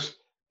years,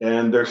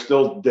 and there's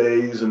still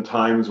days and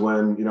times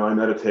when I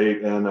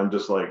meditate and I'm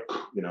just like,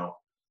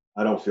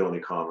 I don't feel any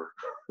calmer.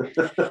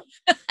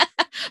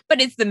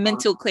 But it's the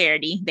mental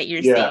clarity that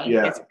you're saying.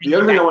 Yeah. The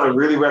other thing I want to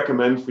really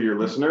recommend for your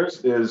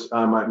listeners is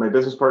my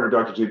business partner,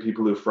 Dr. JP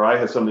Palouf-Frye,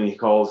 has something he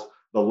calls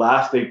the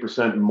Last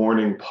 8%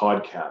 Morning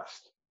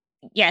Podcast.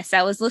 Yes,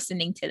 I was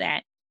listening to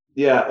that.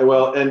 Yeah,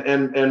 well,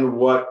 and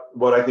what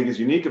I think is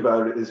unique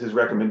about it is his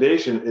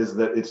recommendation is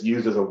that it's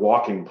used as a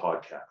walking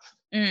podcast.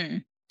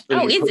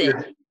 So is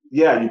it?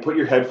 You put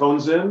your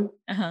headphones in,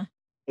 and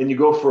you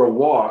go for a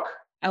walk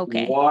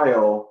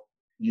while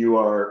you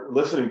are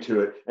listening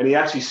to it. And he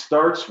actually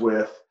starts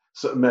with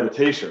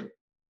meditation.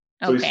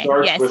 So he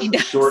starts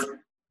with short.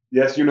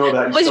 Yes, you know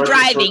that. I was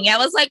driving. I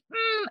was like,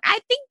 I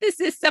think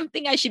this is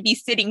something I should be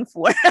sitting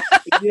for.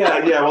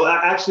 Yeah. Well,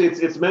 actually,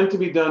 it's meant to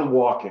be done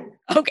walking.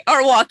 Okay,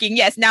 or walking.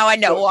 Yes, now I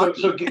know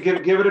walking. So give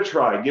it a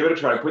try. Give it a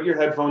try. Put your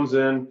headphones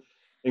in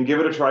and give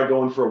it a try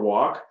going for a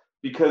walk,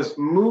 because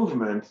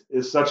movement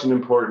is such an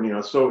important,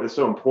 it's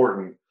so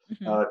important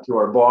to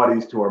our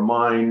bodies, to our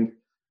mind.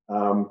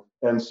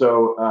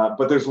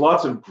 But there's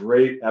lots of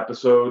great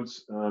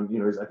episodes. I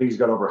think he's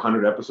got over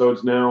 100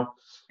 episodes now.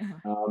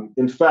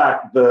 In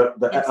fact,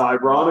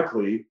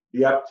 ironically,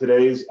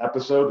 today's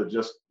episode that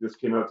just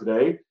came out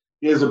today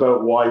is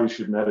about why you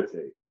should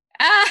meditate.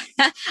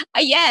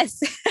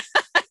 Yes.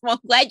 Well,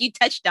 glad you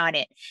touched on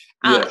it.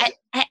 Yes.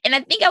 And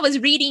I think I was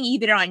reading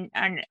either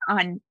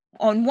on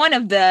one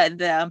of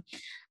the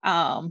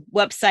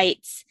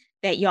websites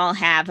that y'all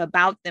have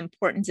about the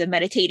importance of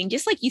meditating,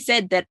 just like you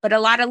said that, but a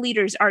lot of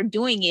leaders are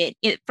doing it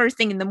first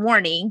thing in the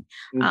morning,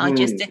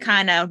 just to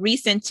kind of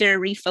recenter,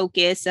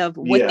 refocus of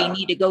what they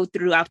need to go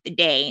throughout the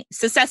day.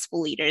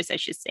 Successful leaders, I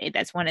should say.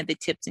 That's one of the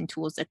tips and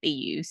tools that they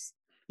use.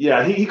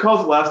 Yeah, he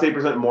calls it Last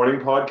 8% Morning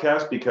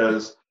Podcast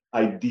because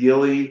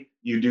ideally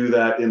you do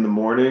that in the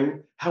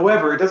morning.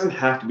 However, it doesn't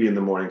have to be in the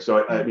morning.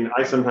 So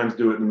I sometimes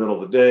do it in the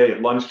middle of the day,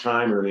 at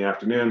lunchtime or in the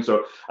afternoon.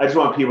 So I just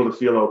want people to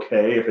feel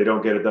okay if they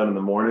don't get it done in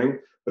the morning,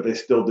 but they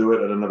still do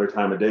it at another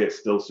time of day. It's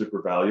still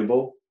super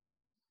valuable.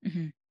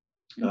 I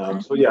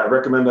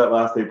recommend that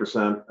Last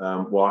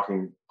 8%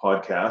 walking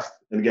podcast.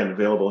 And again,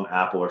 available in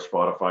Apple or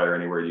Spotify or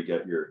anywhere you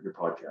get your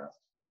podcast.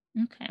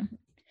 Okay.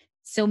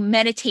 So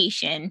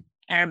meditating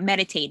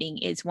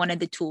is one of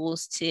the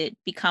tools to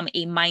become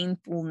a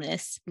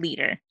mindfulness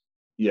leader.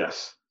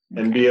 Yes.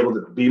 And be able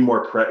to be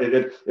more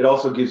it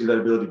also gives you that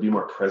ability to be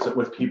more present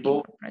with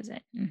people.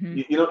 Present.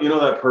 You know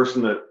that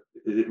person that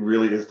it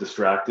really is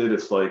distracted.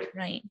 It's like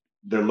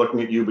they're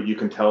looking at you, but you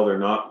can tell they're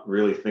not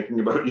really thinking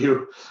about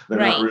you. They're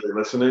not really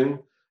listening.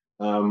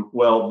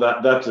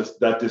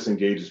 That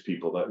disengages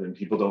people. And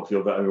people don't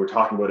feel that. I mean, we're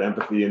talking about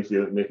empathy and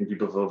making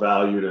people feel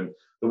valued. And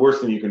the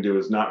worst thing you can do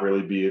is not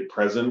really be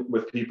present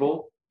with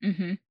people. I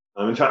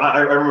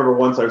remember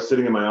once I was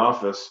sitting in my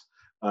office.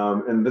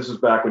 And this was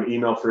back when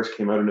email first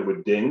came out and it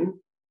would ding.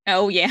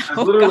 Oh, yeah. I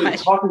was literally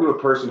talking to a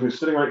person who's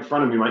sitting right in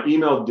front of me. My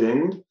email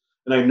dinged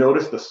and I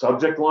noticed the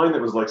subject line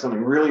that was like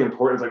something really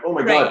important. It's like, oh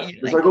my God.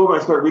 So I go over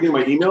and I start reading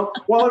my email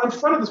while I'm in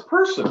front of this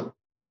person.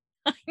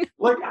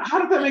 Like, how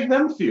did that make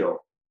them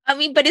feel? I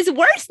mean, but it's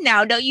worse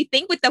now, don't you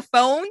think, with the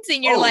phones?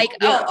 And you're like,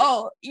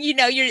 yeah.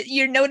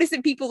 you're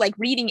noticing people like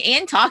reading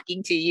and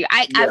talking to you.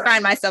 I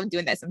find myself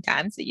doing that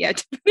sometimes. So yeah.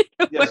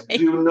 Yes,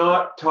 do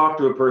not talk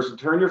to a person.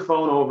 Turn your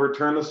phone over,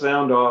 turn the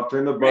sound off,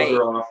 turn the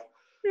buzzer off.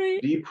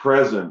 Right. Be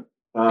present.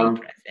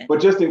 But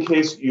just in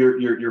case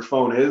your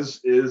phone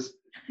is,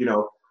 you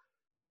know,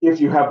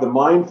 if you have the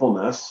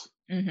mindfulness,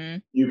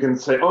 you can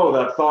say, oh,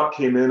 that thought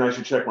came in, I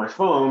should check my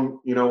phone.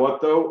 You know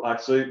what, though?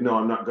 Actually, no,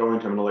 I'm not going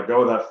to. I'm going to let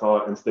go of that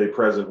thought and stay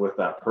present with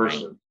that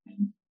person. Right.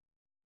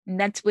 And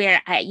that's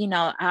where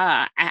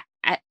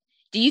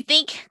do you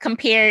think,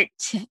 compared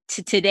to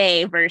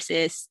today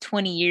versus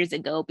 20 years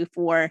ago,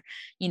 before,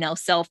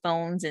 cell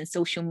phones and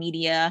social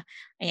media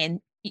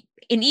and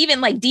even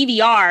like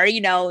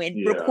DVR,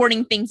 and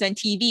recording things on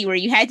TV, where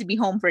you had to be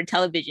home for a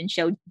television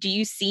show, do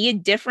you see a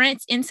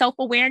difference in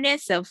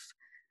self-awareness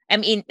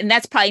and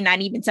that's probably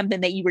not even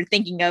something that you were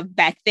thinking of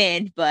back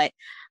then, but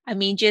I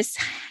mean, just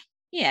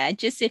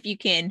if you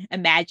can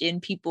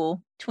imagine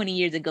people 20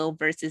 years ago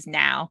versus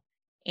now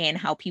and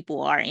how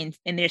people are in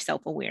their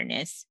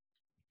self-awareness.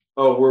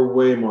 Oh, we're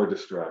way more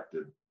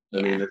distracted.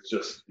 I mean, it's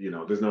just,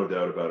 there's no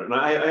doubt about it. And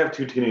I have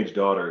 2 teenage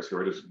daughters who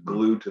are just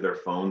glued to their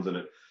phones, and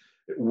it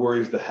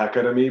worries the heck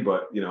out of me,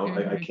 but,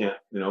 I can't,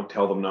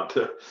 tell them not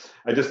to.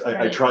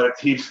 I try to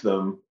teach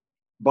them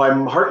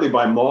partly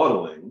by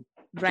modeling.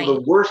 Right. So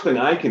the worst thing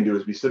I can do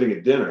is be sitting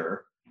at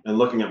dinner and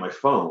looking at my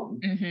phone,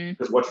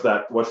 because what's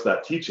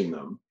that teaching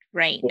them?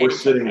 Right. Or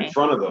sitting in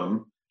front of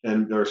them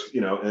and there's,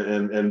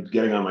 and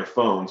getting on my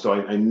phone. So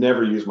I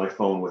never use my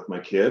phone with my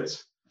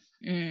kids.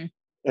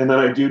 And then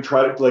I do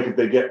try to, like, if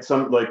they get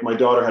like my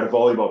daughter had a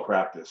volleyball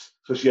practice,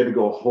 so she had to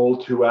go a whole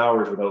 2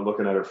 hours without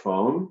looking at her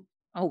phone.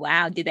 Oh,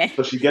 wow. Did that?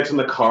 So she gets in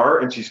the car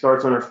and she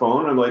starts on her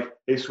phone. I'm like,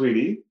 hey,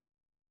 sweetie,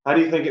 how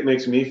do you think it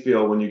makes me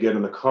feel when you get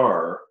in the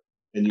car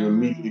and you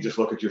immediately just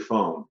look at your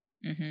phone?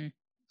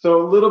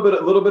 So a little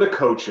bit of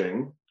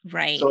coaching.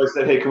 Right. So I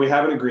said, hey, can we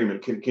have an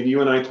agreement? Can you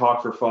and I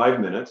talk for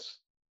 5 minutes?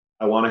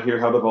 I want to hear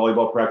how the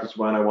volleyball practice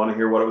went. I want to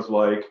hear what it was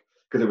like.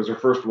 Because it was her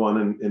first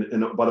one,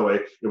 and by the way,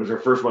 it was her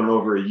first one in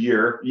over a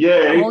year.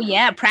 Yay! Oh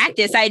yeah,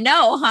 practice. I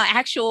know, huh?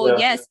 Actual,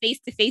 yes,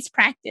 face-to-face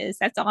practice.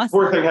 That's awesome.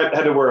 Poor thing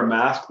had to wear a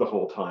mask the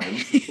whole time,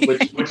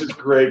 which is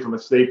great from a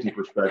safety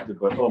perspective.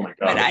 But oh my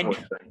god,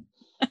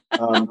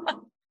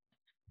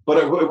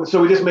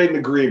 so we just made an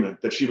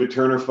agreement that she would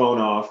turn her phone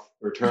off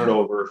or turn it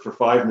over for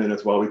 5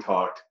 minutes while we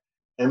talked,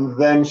 and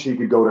then she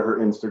could go to her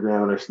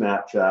Instagram and her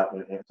Snapchat,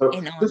 and so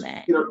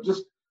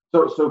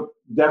So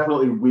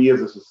definitely we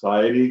as a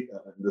society,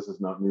 this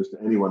is not news to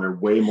anyone, are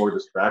way more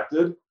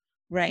distracted.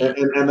 Right.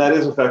 And that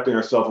is affecting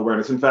our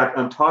self-awareness. In fact,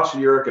 Tasha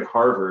Eurich at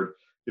Harvard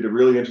did a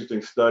really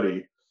interesting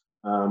study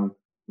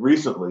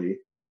recently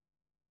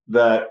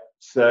that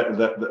said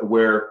that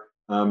where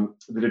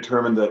they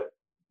determined that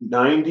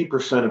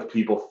 90% of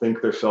people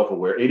think they're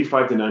self-aware,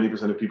 85 to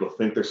 90% of people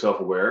think they're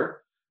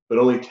self-aware, but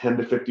only 10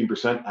 to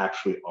 15%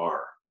 actually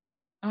are.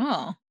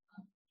 Oh.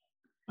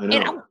 I know.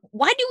 And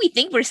why do we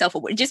think we're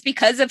self-aware? Just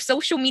because of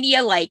social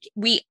media? Like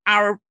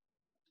our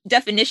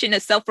definition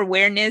of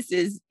self-awareness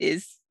is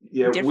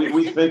different.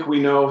 we think we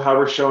know how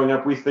we're showing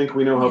up. We think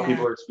we know how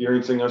people are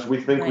experiencing us. We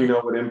think we know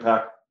what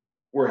impact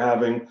we're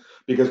having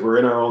because we're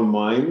in our own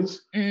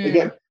minds.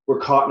 Again, we're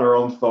caught in our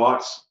own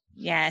thoughts.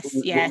 Yes.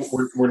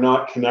 We're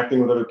not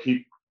connecting with other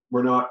people.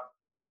 We're not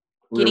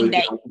getting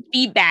that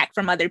feedback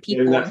from other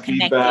people. Getting that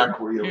feedback,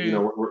 we're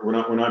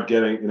not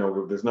getting,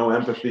 there's no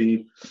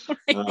empathy.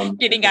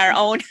 Getting our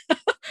own,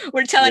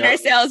 we're telling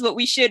ourselves what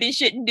we should and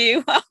shouldn't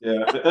do.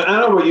 Yeah, and I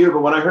don't know about you,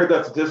 but when I heard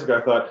that statistic, I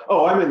thought,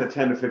 oh, I'm in the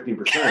 10 to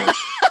 15%.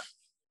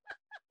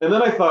 And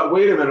then I thought,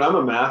 wait a minute, I'm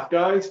a math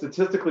guy.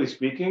 Statistically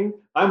speaking,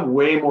 I'm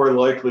way more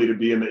likely to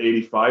be in the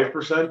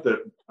 85%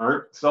 that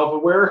aren't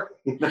self-aware.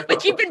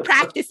 But you've been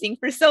practicing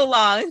for so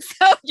long,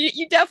 so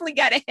you definitely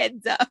got a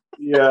heads up.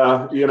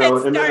 Yeah,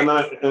 and then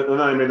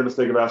I made the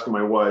mistake of asking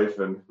my wife,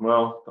 and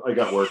well, I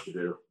got work to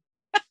do.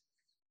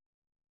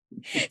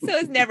 So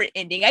it's never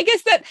ending. I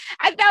guess that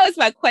was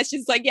my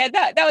questions. Like,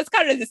 that was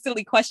kind of the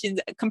silly questions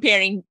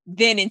comparing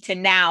then into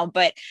now.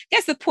 But I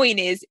guess the point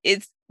is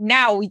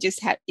now we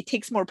just it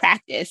takes more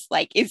practice.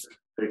 Like it's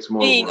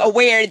being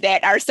aware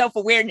that our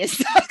self-awareness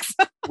sucks.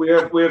 we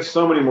have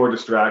so many more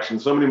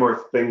distractions, so many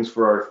more things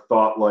for our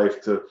thought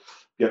life to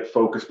get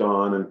focused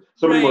on, and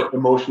so many more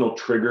emotional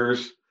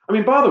triggers. I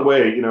mean, by the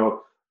way,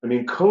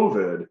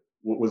 COVID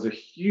was a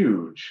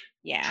huge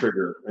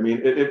trigger. I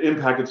mean, it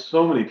impacted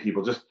so many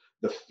people. Just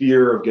the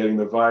fear of getting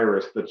the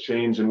virus, the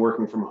change in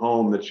working from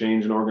home, the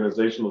change in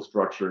organizational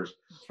structures.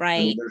 Right. I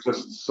mean, there's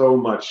just so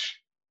much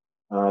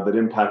that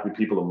impacted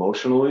people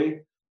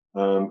emotionally.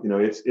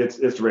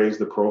 It's raised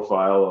the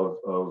profile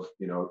of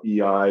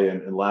EI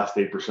and last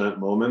 8%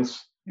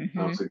 moments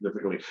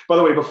significantly. By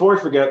the way, before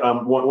I forget,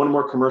 one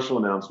more commercial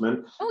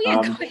announcement. Oh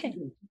yeah, go ahead.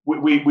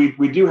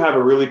 We do have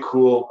a really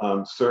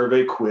cool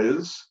survey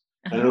quiz.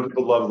 I know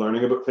people love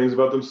learning about things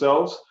about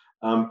themselves.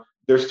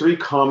 There's 3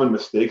 common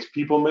mistakes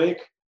people make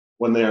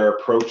when they are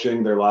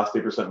approaching their last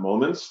 8%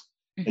 moments.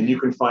 And you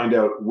can find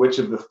out which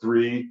of the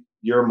 3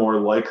 you're more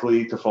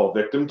likely to fall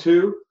victim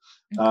to.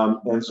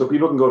 And so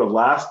people can go to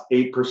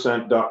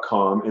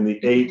last8%.com, and the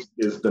 8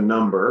 is the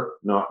number,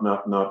 not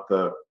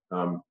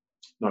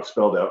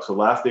spelled out. So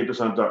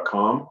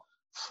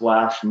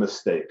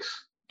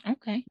last8%.com/mistakes.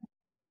 Okay.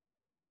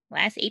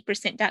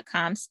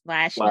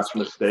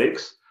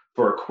 Last8%.com/mistakes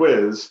for a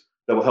quiz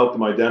that will help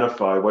them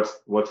identify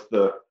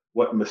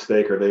what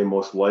mistake are they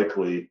most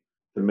likely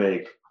to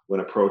make when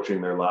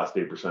approaching their last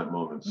 8%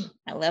 moments.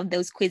 I love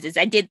those quizzes.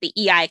 I did the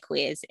EI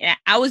quiz and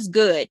I was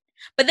good.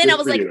 But then I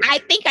was like, I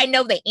think I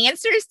know the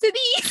answers to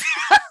these.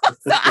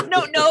 So I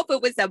don't know if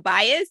it was a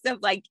bias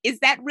of like, is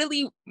that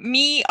really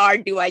me? Or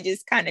do I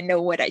just kind of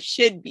know what I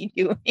should be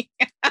doing?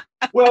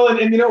 Well,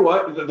 and you know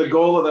what? The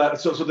goal of that,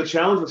 so the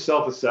challenge with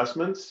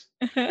self-assessments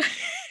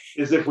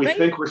is if we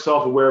think we're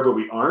self-aware, but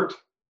we aren't.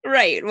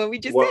 Right. Well, we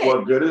just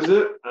what good is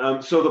it?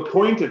 So the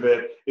point of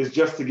it is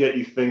just to get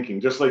you thinking,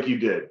 just like you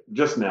did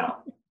just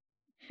now.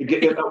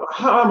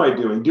 How am I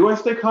doing? Do I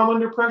stay calm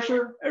under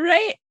pressure?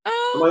 Right.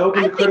 Am I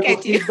open to critical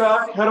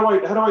feedback? How do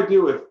I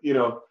do with,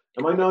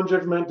 am I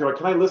non-judgmental?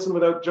 Can I listen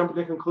without jumping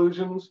to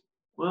conclusions?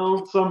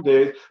 Well, some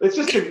days. It's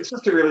just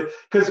to really,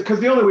 because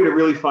the only way to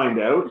really find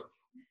out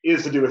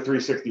is to do a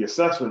 360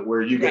 assessment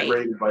where you get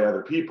rated by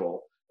other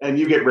people and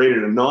you get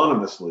rated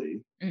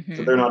anonymously.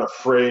 So they're not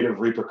afraid of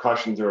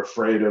repercussions or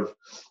afraid of,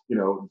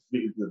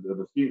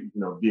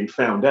 being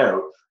found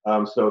out.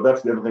 So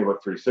that's the other thing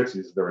about 360s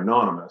is they're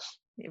anonymous.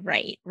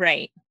 Right.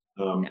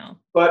 No.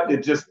 But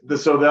it just,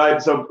 so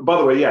by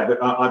the way,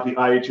 on the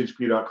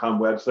ihhp.com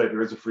website,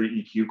 there is a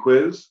free EQ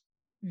quiz.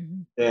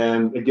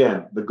 And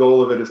again, the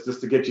goal of it is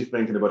just to get you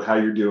thinking about how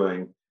you're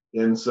doing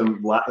in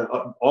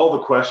all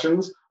the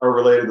questions are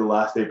related to the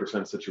last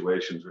 8%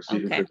 situations,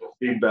 receiving critical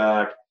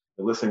feedback,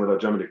 listening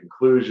without jumping to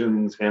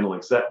conclusions,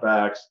 handling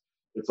setbacks.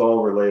 It's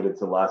all related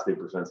to last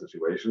 8%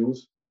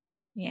 situations.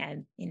 Yeah.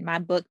 In my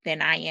book,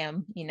 then I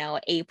am, an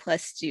A+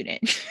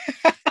 student.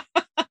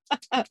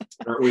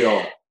 Aren't we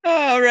all?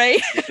 Oh,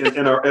 right.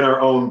 in our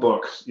own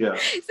books. Yeah.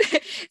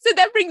 So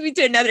that brings me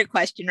to another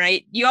question,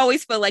 right? You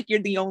always feel like you're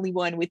the only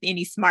one with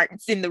any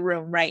smarts in the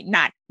room, right?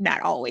 Not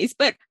always,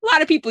 but a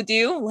lot of people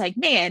do. Like,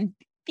 man,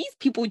 these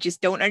people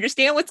just don't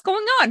understand what's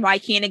going on. Why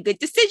can't a good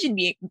decision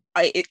be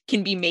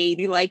made?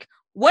 You're like,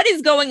 what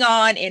is going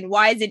on, and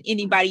why isn't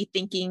anybody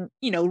thinking,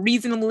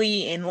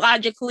 reasonably and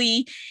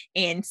logically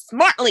and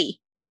smartly?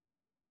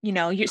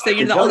 You're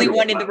the only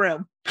one in the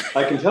room.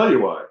 I can tell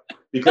you why.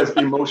 Because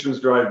emotions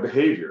drive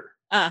behavior.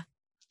 There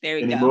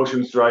we go.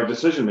 Emotions drive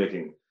decision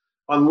making.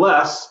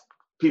 Unless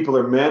people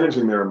are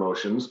managing their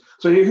emotions.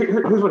 So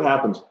here's what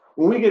happens.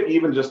 When we get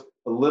even just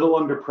a little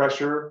under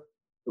pressure,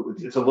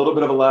 it's a little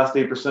bit of a last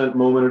 8%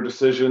 moment or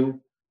decision,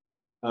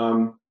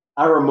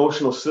 our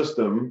emotional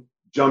system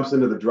jumps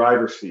into the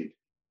driver's seat.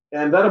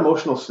 And that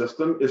emotional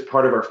system is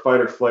part of our fight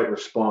or flight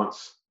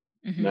response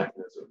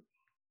mechanism.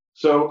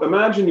 So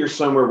imagine you're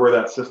somewhere where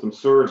that system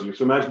serves you.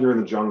 So imagine you're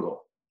in the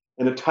jungle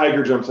and a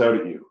tiger jumps out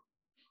at you.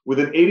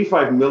 Within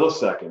 85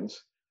 milliseconds,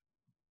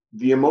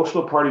 the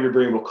emotional part of your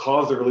brain will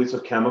cause the release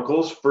of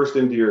chemicals first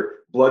into your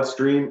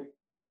bloodstream.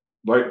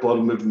 White blood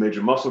will move to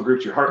major muscle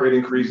groups, your heart rate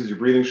increases, your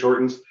breathing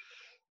shortens.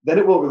 Then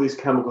it will release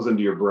chemicals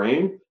into your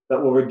brain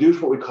that will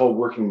reduce what we call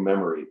working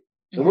memory.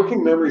 And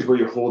working memory is where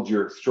you hold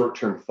your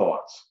short-term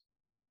thoughts.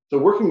 So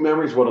working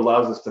memory is what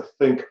allows us to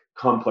think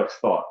complex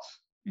thoughts.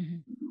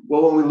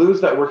 Well, when we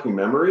lose that working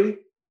memory,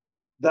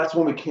 that's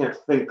when we can't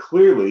think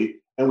clearly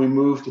and we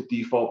move to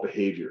default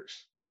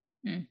behaviors.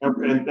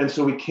 And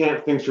so we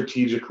can't think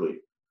strategically.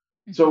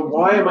 So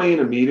why am I in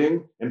a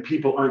meeting and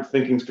people aren't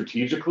thinking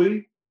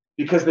strategically?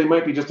 Because they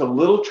might be just a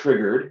little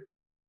triggered.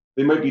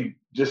 They might be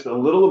just a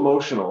little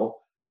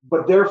emotional,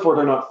 but therefore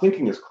they're not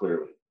thinking as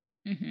clearly.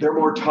 They're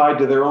more tied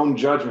to their own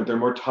judgment. They're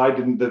more tied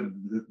to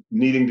the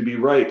needing to be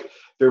right.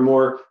 They're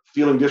more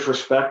feeling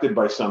disrespected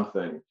by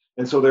something.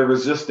 And so they're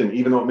resisting,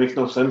 even though it makes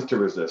no sense to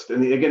resist.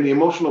 And again, the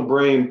emotional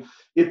brain,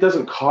 it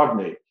doesn't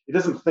cognate. It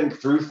doesn't think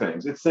through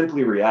things. It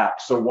simply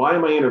reacts. So why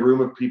am I in a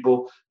room of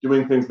people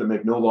doing things that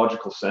make no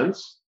logical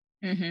sense?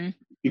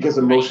 Because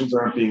emotions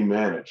aren't being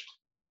managed.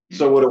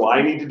 So what do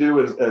I need to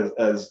do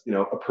as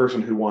a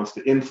person who wants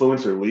to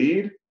influence or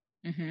lead?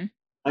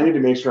 I need to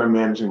make sure I'm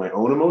managing my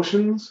own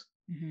emotions.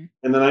 And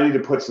then I need to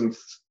put some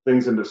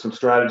things into some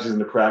strategies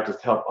into practice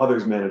to help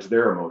others manage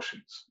their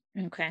emotions.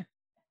 Okay.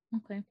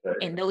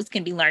 And those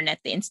can be learned at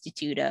the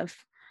Institute of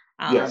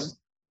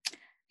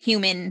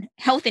Human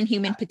Health and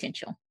Human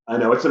Potential. I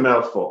know it's a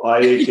mouthful.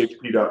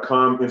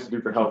 ihhp.com,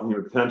 Institute for Health and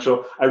Human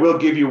Potential. I will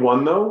give you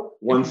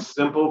one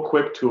simple,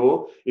 quick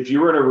tool. If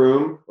you were in a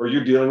room or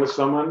you're dealing with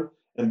someone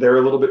and they're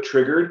a little bit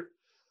triggered,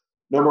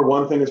 number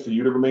one thing is for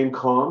you to remain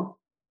calm.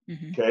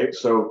 Okay,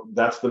 so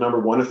that's the number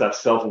one, is that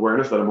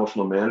self-awareness, that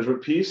emotional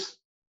management piece.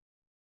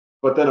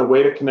 But then a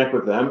way to connect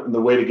with them and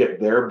the way to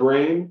get their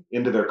brain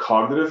into their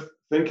cognitive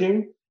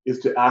thinking is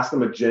to ask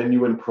them a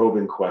genuine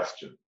probing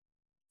question.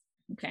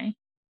 Okay.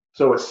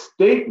 So a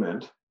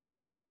statement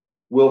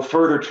will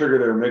further trigger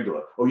their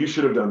amygdala. Oh, you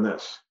should have done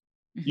this.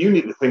 You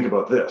need to think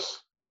about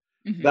this.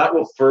 That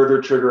will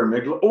further trigger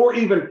amygdala, or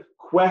even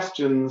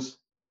questions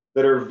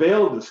that are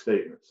veiled as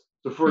statements.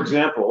 So for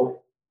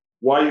example,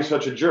 why are you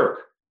such a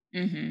jerk?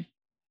 Mm-hmm.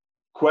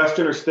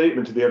 Question or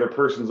statement to the other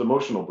person's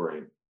emotional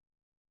brain.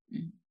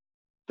 Mm-hmm.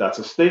 That's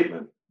a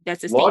statement.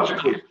 That's a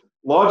statement.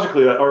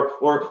 Logically, or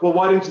well,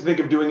 why didn't you think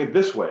of doing it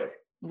this way?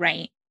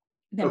 Right.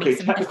 That Okay, makes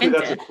them technically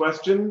defensive. that's a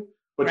question,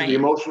 but to the Right.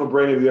 emotional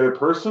brain of the other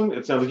person,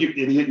 it sounds like, you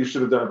idiot, you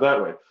should have done it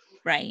that way.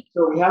 Right.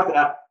 So we have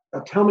to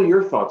tell me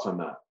your thoughts on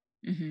that.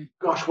 Mm-hmm.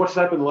 Gosh, what's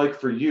that been like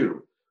for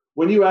you?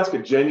 When you ask a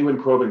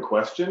genuine probing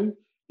question,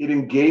 it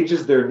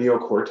engages their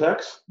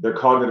neocortex, their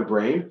cognitive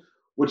brain,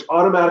 which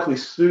automatically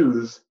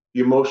soothes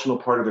the emotional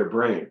part of their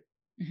brain.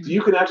 Mm-hmm. So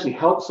you can actually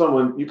help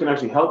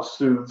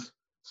soothe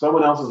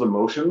someone else's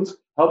emotions,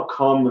 help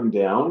calm them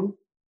down.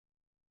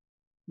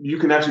 You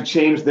can actually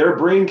change their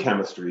brain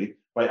chemistry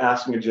by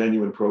asking a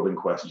genuine probing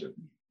question.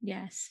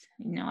 Yes.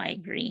 No, I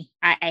agree.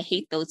 I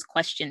hate those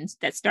questions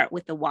that start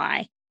with the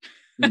why.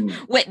 Mm.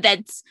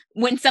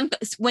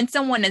 when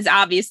someone is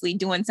obviously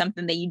doing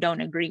something that you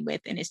don't agree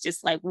with, and it's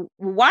just like,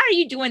 why are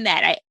you doing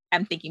that?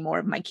 I'm thinking more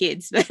of my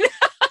kids, but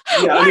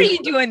Yeah, why are you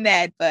doing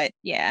that? But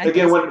yeah,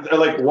 again, when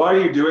like, why are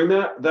you doing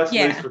that? That's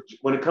yeah,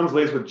 when it comes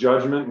laced with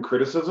judgment and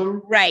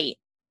criticism. right.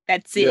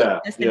 That's it. Yeah,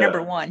 That's the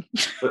number one.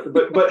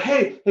 but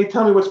hey,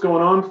 tell me what's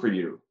going on for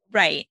you.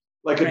 Right.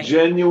 Like a right.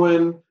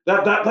 genuine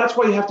that's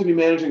why you have to be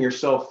managing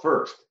yourself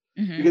first.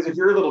 Mm-hmm. Because if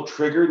you're a little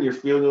triggered and you're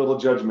feeling a little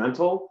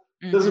judgmental,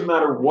 it doesn't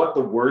matter what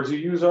the words you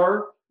use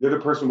are, the other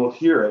person will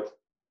hear it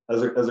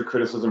as a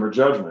criticism or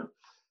judgment.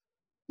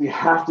 You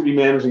have to be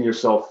managing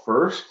yourself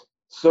first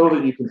so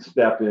that you can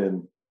step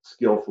in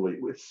skillfully.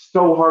 It's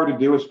so hard to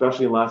do,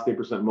 especially in last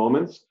 8%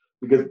 moments,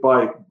 because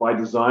by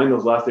design,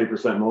 those last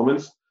 8%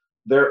 moments,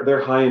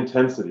 they're high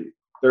intensity,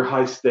 they're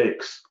high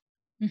stakes,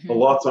 a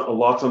lot's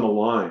on the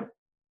line.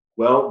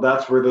 Well,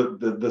 that's where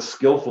the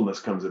skillfulness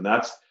comes in.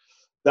 That's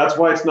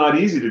why it's not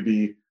easy to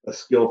be a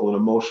skillful and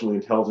emotionally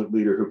intelligent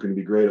leader who can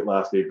be great at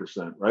last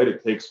 8%, right?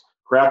 It takes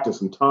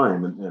practice and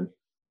time and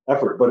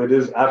effort, but it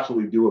is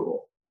absolutely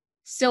doable.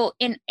 So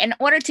in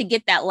order to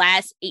get that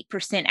last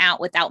 8%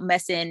 out without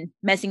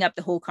messing up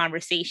the whole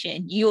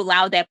conversation, you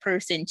allow that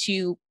person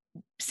to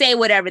say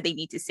whatever they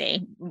need to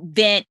say,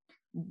 vent,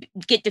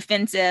 get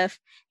defensive,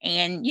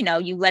 and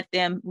you let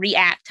them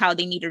react how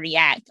they need to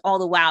react, all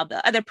the while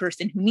the other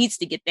person who needs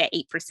to get that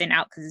 8%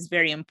 out, because it's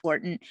very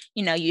important,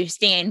 you're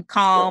staying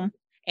calm,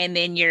 and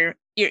then you're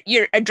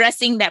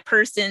addressing that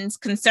person's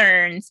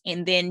concerns,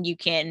 and then you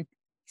can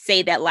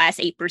say that last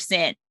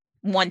 8%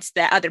 once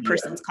the other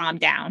person's calmed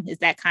down. Is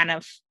that kind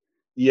of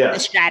the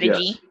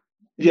strategy?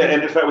 Yeah,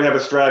 and in fact we have a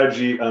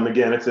strategy,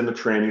 again, it's in the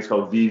training, it's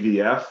called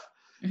VVF,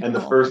 and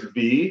the first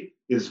V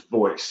is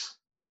voice.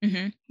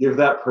 Give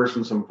that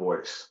person some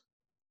voice.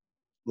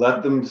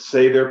 Let them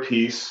say their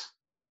piece.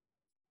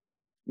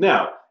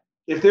 Now,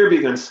 if they're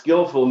being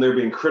unskillful and they're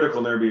being critical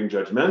and they're being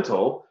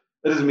judgmental,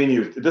 that doesn't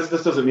mean this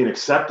doesn't mean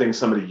accepting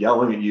somebody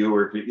yelling at you,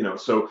 or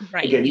so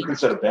right. Again, you can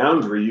set a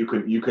boundary. You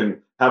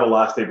can have a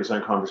last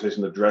 8%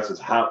 conversation that addresses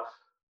how,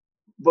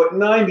 but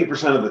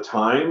 90% of the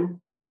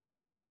time,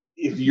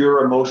 if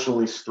you're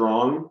emotionally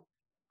strong,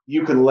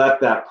 you can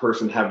let that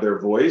person have their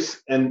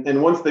voice,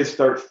 and once they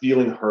start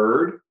feeling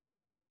heard,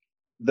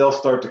 they'll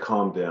start to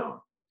calm down.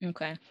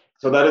 Okay.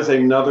 So that is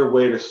another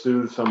way to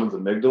soothe someone's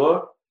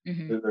amygdala,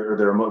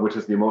 which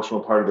is the emotional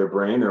part of their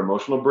brain, their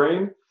emotional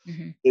brain,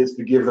 is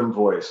to give them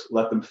voice,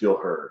 let them feel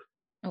heard.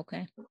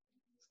 Okay. So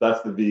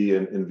that's the V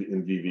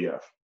in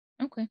VVF.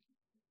 Okay.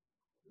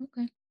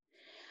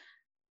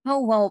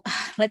 Oh, well,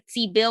 let's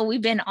see, Bill,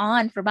 we've been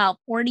on for about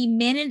 40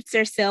 minutes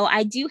or so.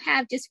 I do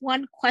have just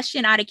one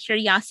question out of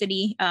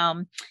curiosity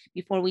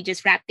before we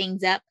just wrap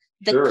things up.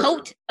 The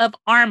coat of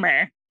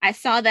armor. I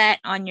saw that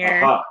on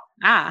your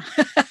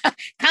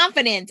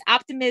confidence,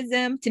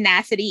 optimism,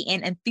 tenacity,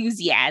 and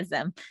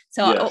enthusiasm.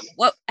 So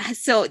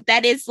so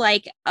that is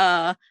like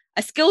a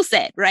skill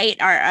set, right?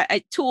 Or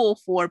a tool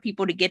for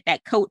people to get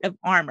that coat of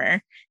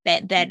armor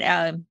that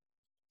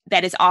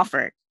is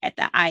offered at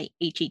the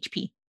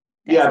IHHP.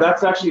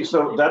 That's actually,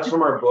 that's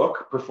from our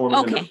book, Performing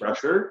Under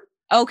Pressure.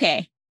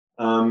 Okay.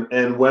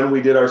 And when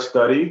we did our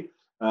study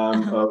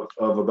of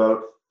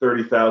about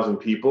 30,000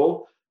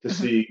 people to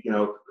see,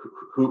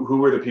 who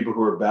were the people who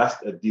were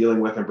best at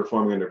dealing with and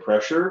performing under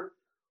pressure,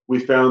 we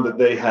found that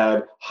they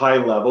had high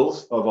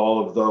levels of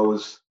all of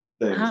those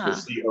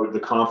things, the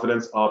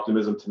confidence,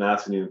 optimism,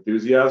 tenacity, and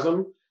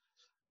enthusiasm.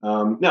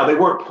 Now, they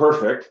weren't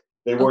perfect.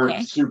 They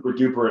weren't super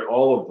duper at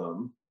all of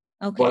them.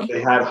 But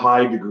they had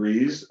high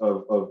degrees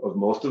of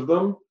most of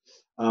them.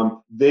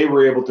 They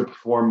were able to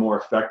perform more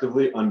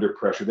effectively under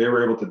pressure. They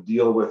were able to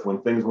deal with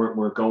when things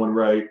weren't going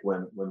right,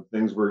 when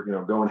things were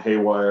going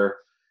haywire.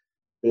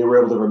 They were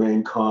able to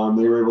remain calm.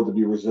 They were able to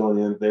be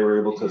resilient. They were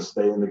able to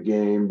stay in the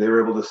game. They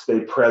were able to stay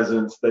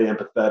present, stay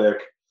empathetic.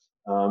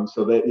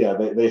 So they had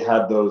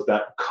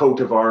that coat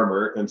of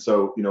armor, and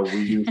so we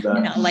use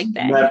that like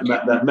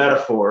that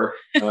metaphor,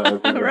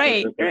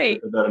 right,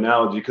 that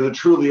analogy, because it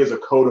truly is a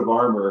coat of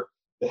armor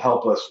to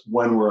help us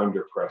when we're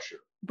under pressure.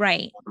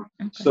 Right.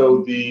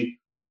 So the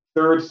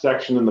third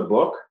section in the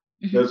book,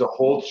 there's a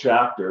whole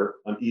chapter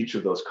on each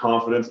of those: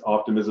 confidence,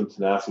 optimism,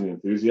 tenacity,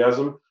 and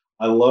enthusiasm.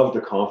 I love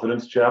the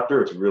confidence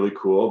chapter. It's really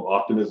cool.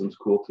 Optimism's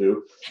cool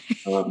too.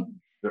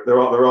 They're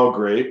all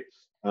great.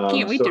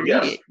 Can't wait to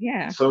read it.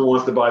 Yeah. If someone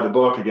wants to buy the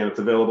book, again, it's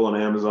available on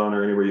Amazon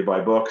or anywhere you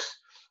buy books.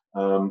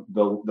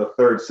 The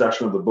third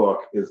section of the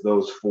book is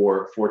those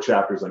four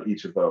chapters on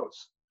each of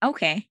those.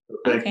 Okay. So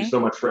thank you so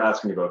much for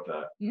asking about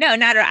that. No,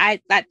 not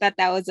I thought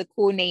that was a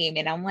cool name,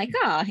 and I'm like,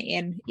 oh,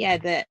 and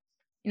yeah,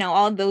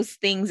 all those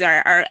things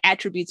are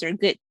attributes are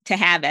good to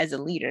have as a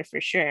leader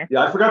for sure.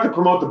 Yeah, I forgot to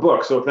promote the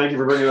book, so thank you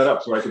for bringing that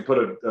up, so I could put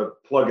a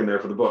plug in there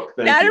for the book.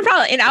 Not a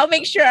problem, and I'll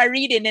make sure I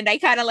read it. And I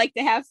kind of like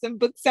to have some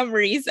book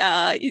summaries,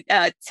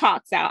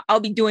 talks out.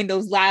 I'll be doing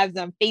those lives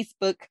on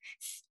Facebook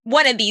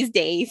one of these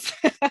days.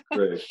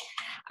 Great.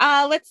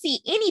 Let's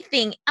see,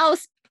 anything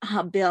else?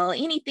 Bill,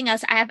 anything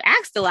else? I have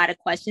asked a lot of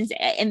questions,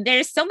 and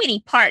there's so many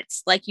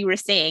parts, like you were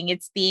saying.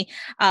 It's the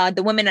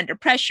women under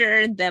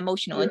pressure, the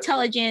emotional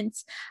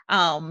intelligence.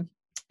 I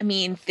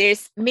mean,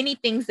 there's many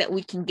things that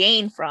we can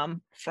gain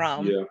from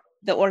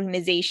the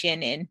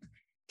organization and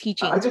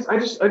teaching. I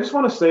just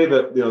want to say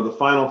that the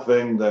final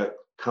thing that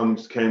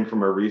came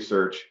from our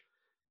research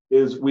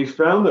is we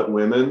found that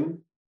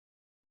women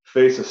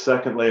face a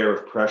second layer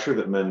of pressure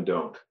that men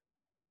don't.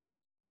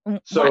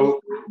 So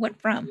what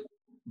from?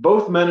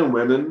 Both men and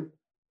women,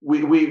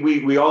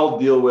 we all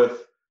deal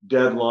with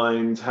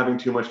deadlines, having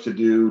too much to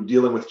do,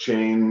 dealing with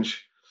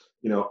change.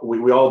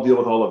 We all deal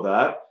with all of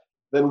that.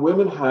 Then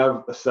women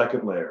have a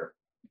second layer,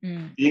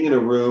 being in a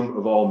room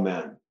of all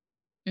men,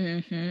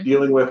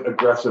 dealing with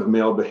aggressive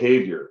male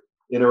behavior,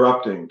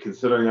 interrupting,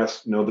 considering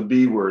us, the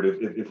B word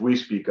if we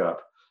speak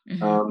up,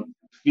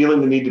 feeling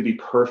the need to be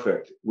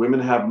perfect. Women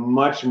have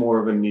much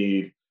more of a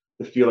need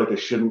to feel like they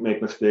shouldn't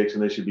make mistakes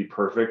and they should be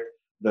perfect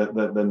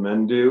than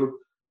men do.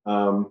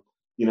 And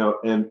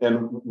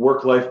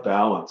work-life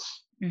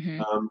balance.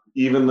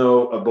 Even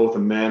though both a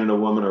man and a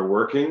woman are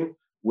working,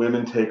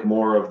 women take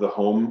more of the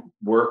home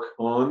work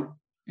on.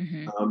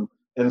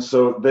 And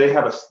so they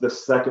have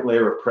this second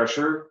layer of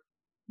pressure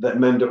that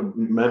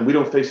we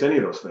don't face any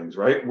of those things,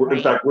 right?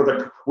 In fact,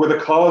 we're the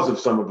cause of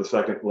some of the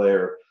second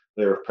layer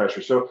of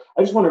pressure. So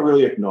I just want to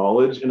really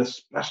acknowledge, and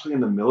especially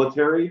in the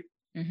military,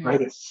 right?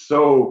 It's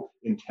so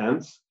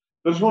intense.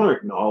 I just want to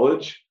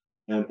acknowledge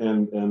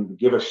and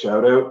give a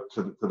shout out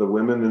to the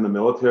women in the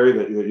military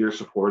that you're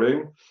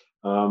supporting,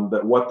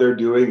 that what they're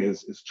doing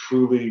is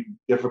truly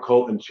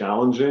difficult and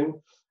challenging.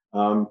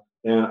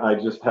 And I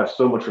just have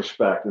so much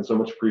respect and so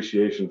much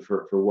appreciation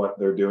for what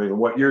they're doing and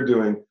what you're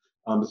doing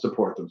to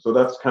support them. So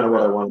that's kind of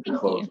what I wanted to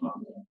close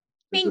on.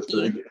 Thank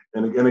you.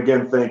 And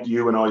again, thank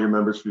you and all your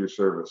members for your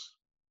service.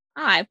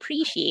 I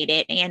appreciate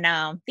it. And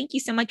thank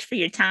you so much for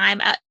your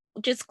time.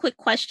 Just a quick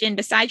question,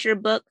 besides your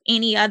book,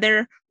 any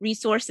other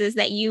resources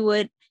that you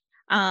would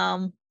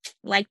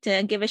like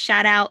to give a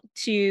shout out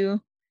to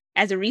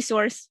as a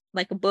resource,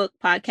 like a book,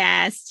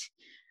 podcast?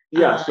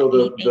 Yeah, so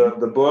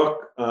the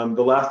book,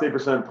 the Last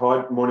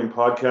 8% Morning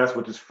Podcast,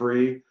 which is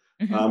free,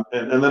 and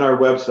then our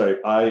website,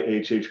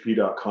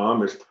 ihhp.com.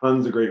 There's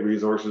tons of great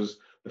resources,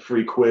 the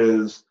free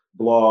quiz,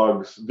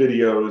 blogs,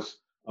 videos,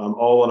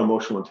 all on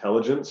emotional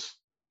intelligence.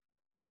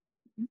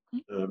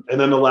 And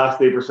then the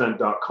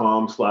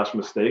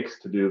last8%.com/mistakes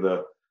to do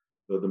the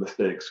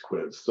mistakes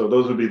quiz. So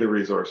those would be the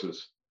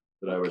resources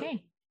that I would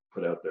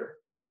put out there.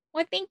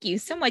 Well, thank you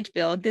so much,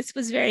 Bill. This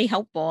was very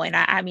helpful. And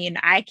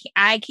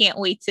I can't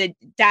wait to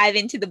dive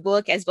into the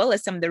book as well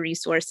as some of the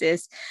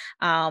resources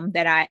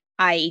that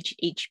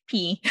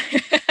IHHP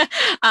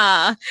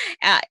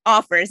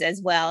offers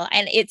as well.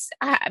 And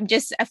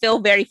I feel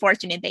very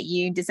fortunate that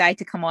you decided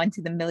to come on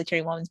to the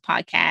Military Woman's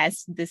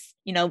Podcast, this,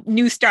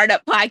 new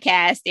startup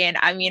podcast. And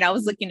I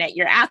was looking at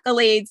your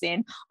accolades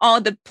and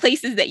all the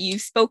places that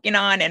you've spoken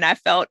on, and I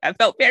felt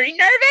very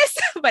nervous,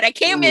 but I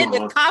came in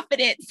with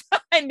confidence,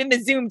 and then the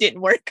Zoom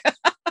didn't work.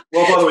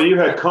 Well, by the way, you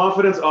had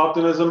confidence,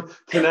 optimism,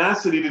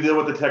 tenacity to deal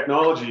with the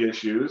technology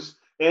issues,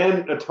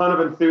 and a ton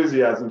of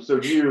enthusiasm.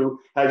 So you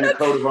had your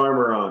coat of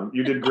armor on.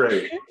 You did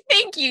great.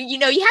 Thank you.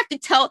 You have to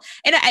tell,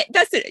 and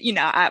that's it.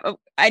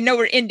 I know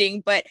we're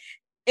ending, but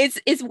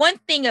it's one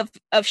thing of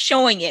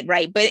showing it,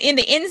 right? But in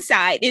the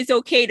inside, it's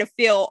okay to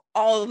feel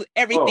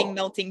everything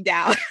melting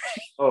down.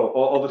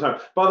 All the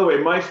time. By the way,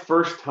 my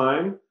first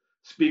time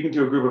speaking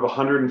to a group of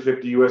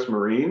 150 U.S.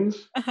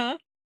 Marines,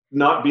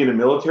 not being a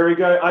military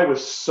guy, I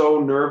was so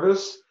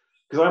nervous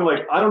because I'm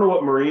like, I don't know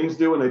what Marines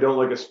do when they don't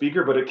like a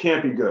speaker, but it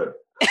can't be good.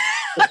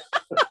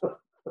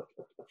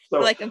 So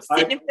like I'm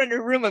sitting in front of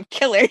a room of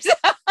killers.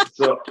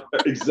 So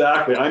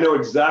exactly. I know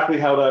exactly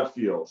how that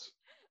feels.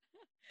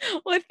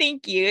 Well,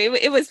 thank you.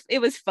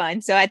 It was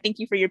fun. So I thank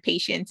you for your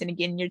patience and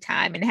again, your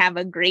time, and have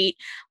a great,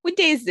 what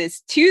day is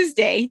this?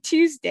 Tuesday.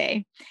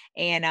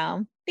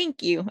 And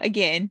thank you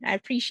again. I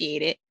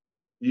appreciate it.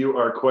 You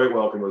are quite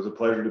welcome. It was a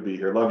pleasure to be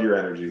here. Love your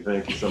energy.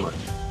 Thank you so much.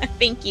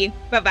 Thank you.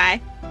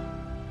 Bye-bye.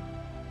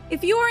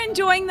 If you are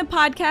enjoying the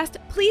podcast,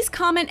 please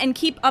comment and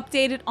keep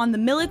updated on the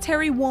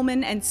Military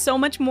Woman and So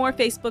Much More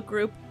Facebook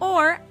group,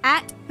 or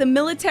at The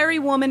Military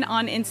Woman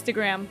on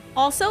Instagram.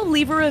 Also,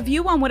 leave a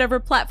review on whatever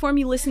platform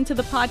you listen to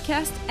the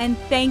podcast, and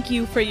thank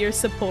you for your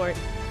support.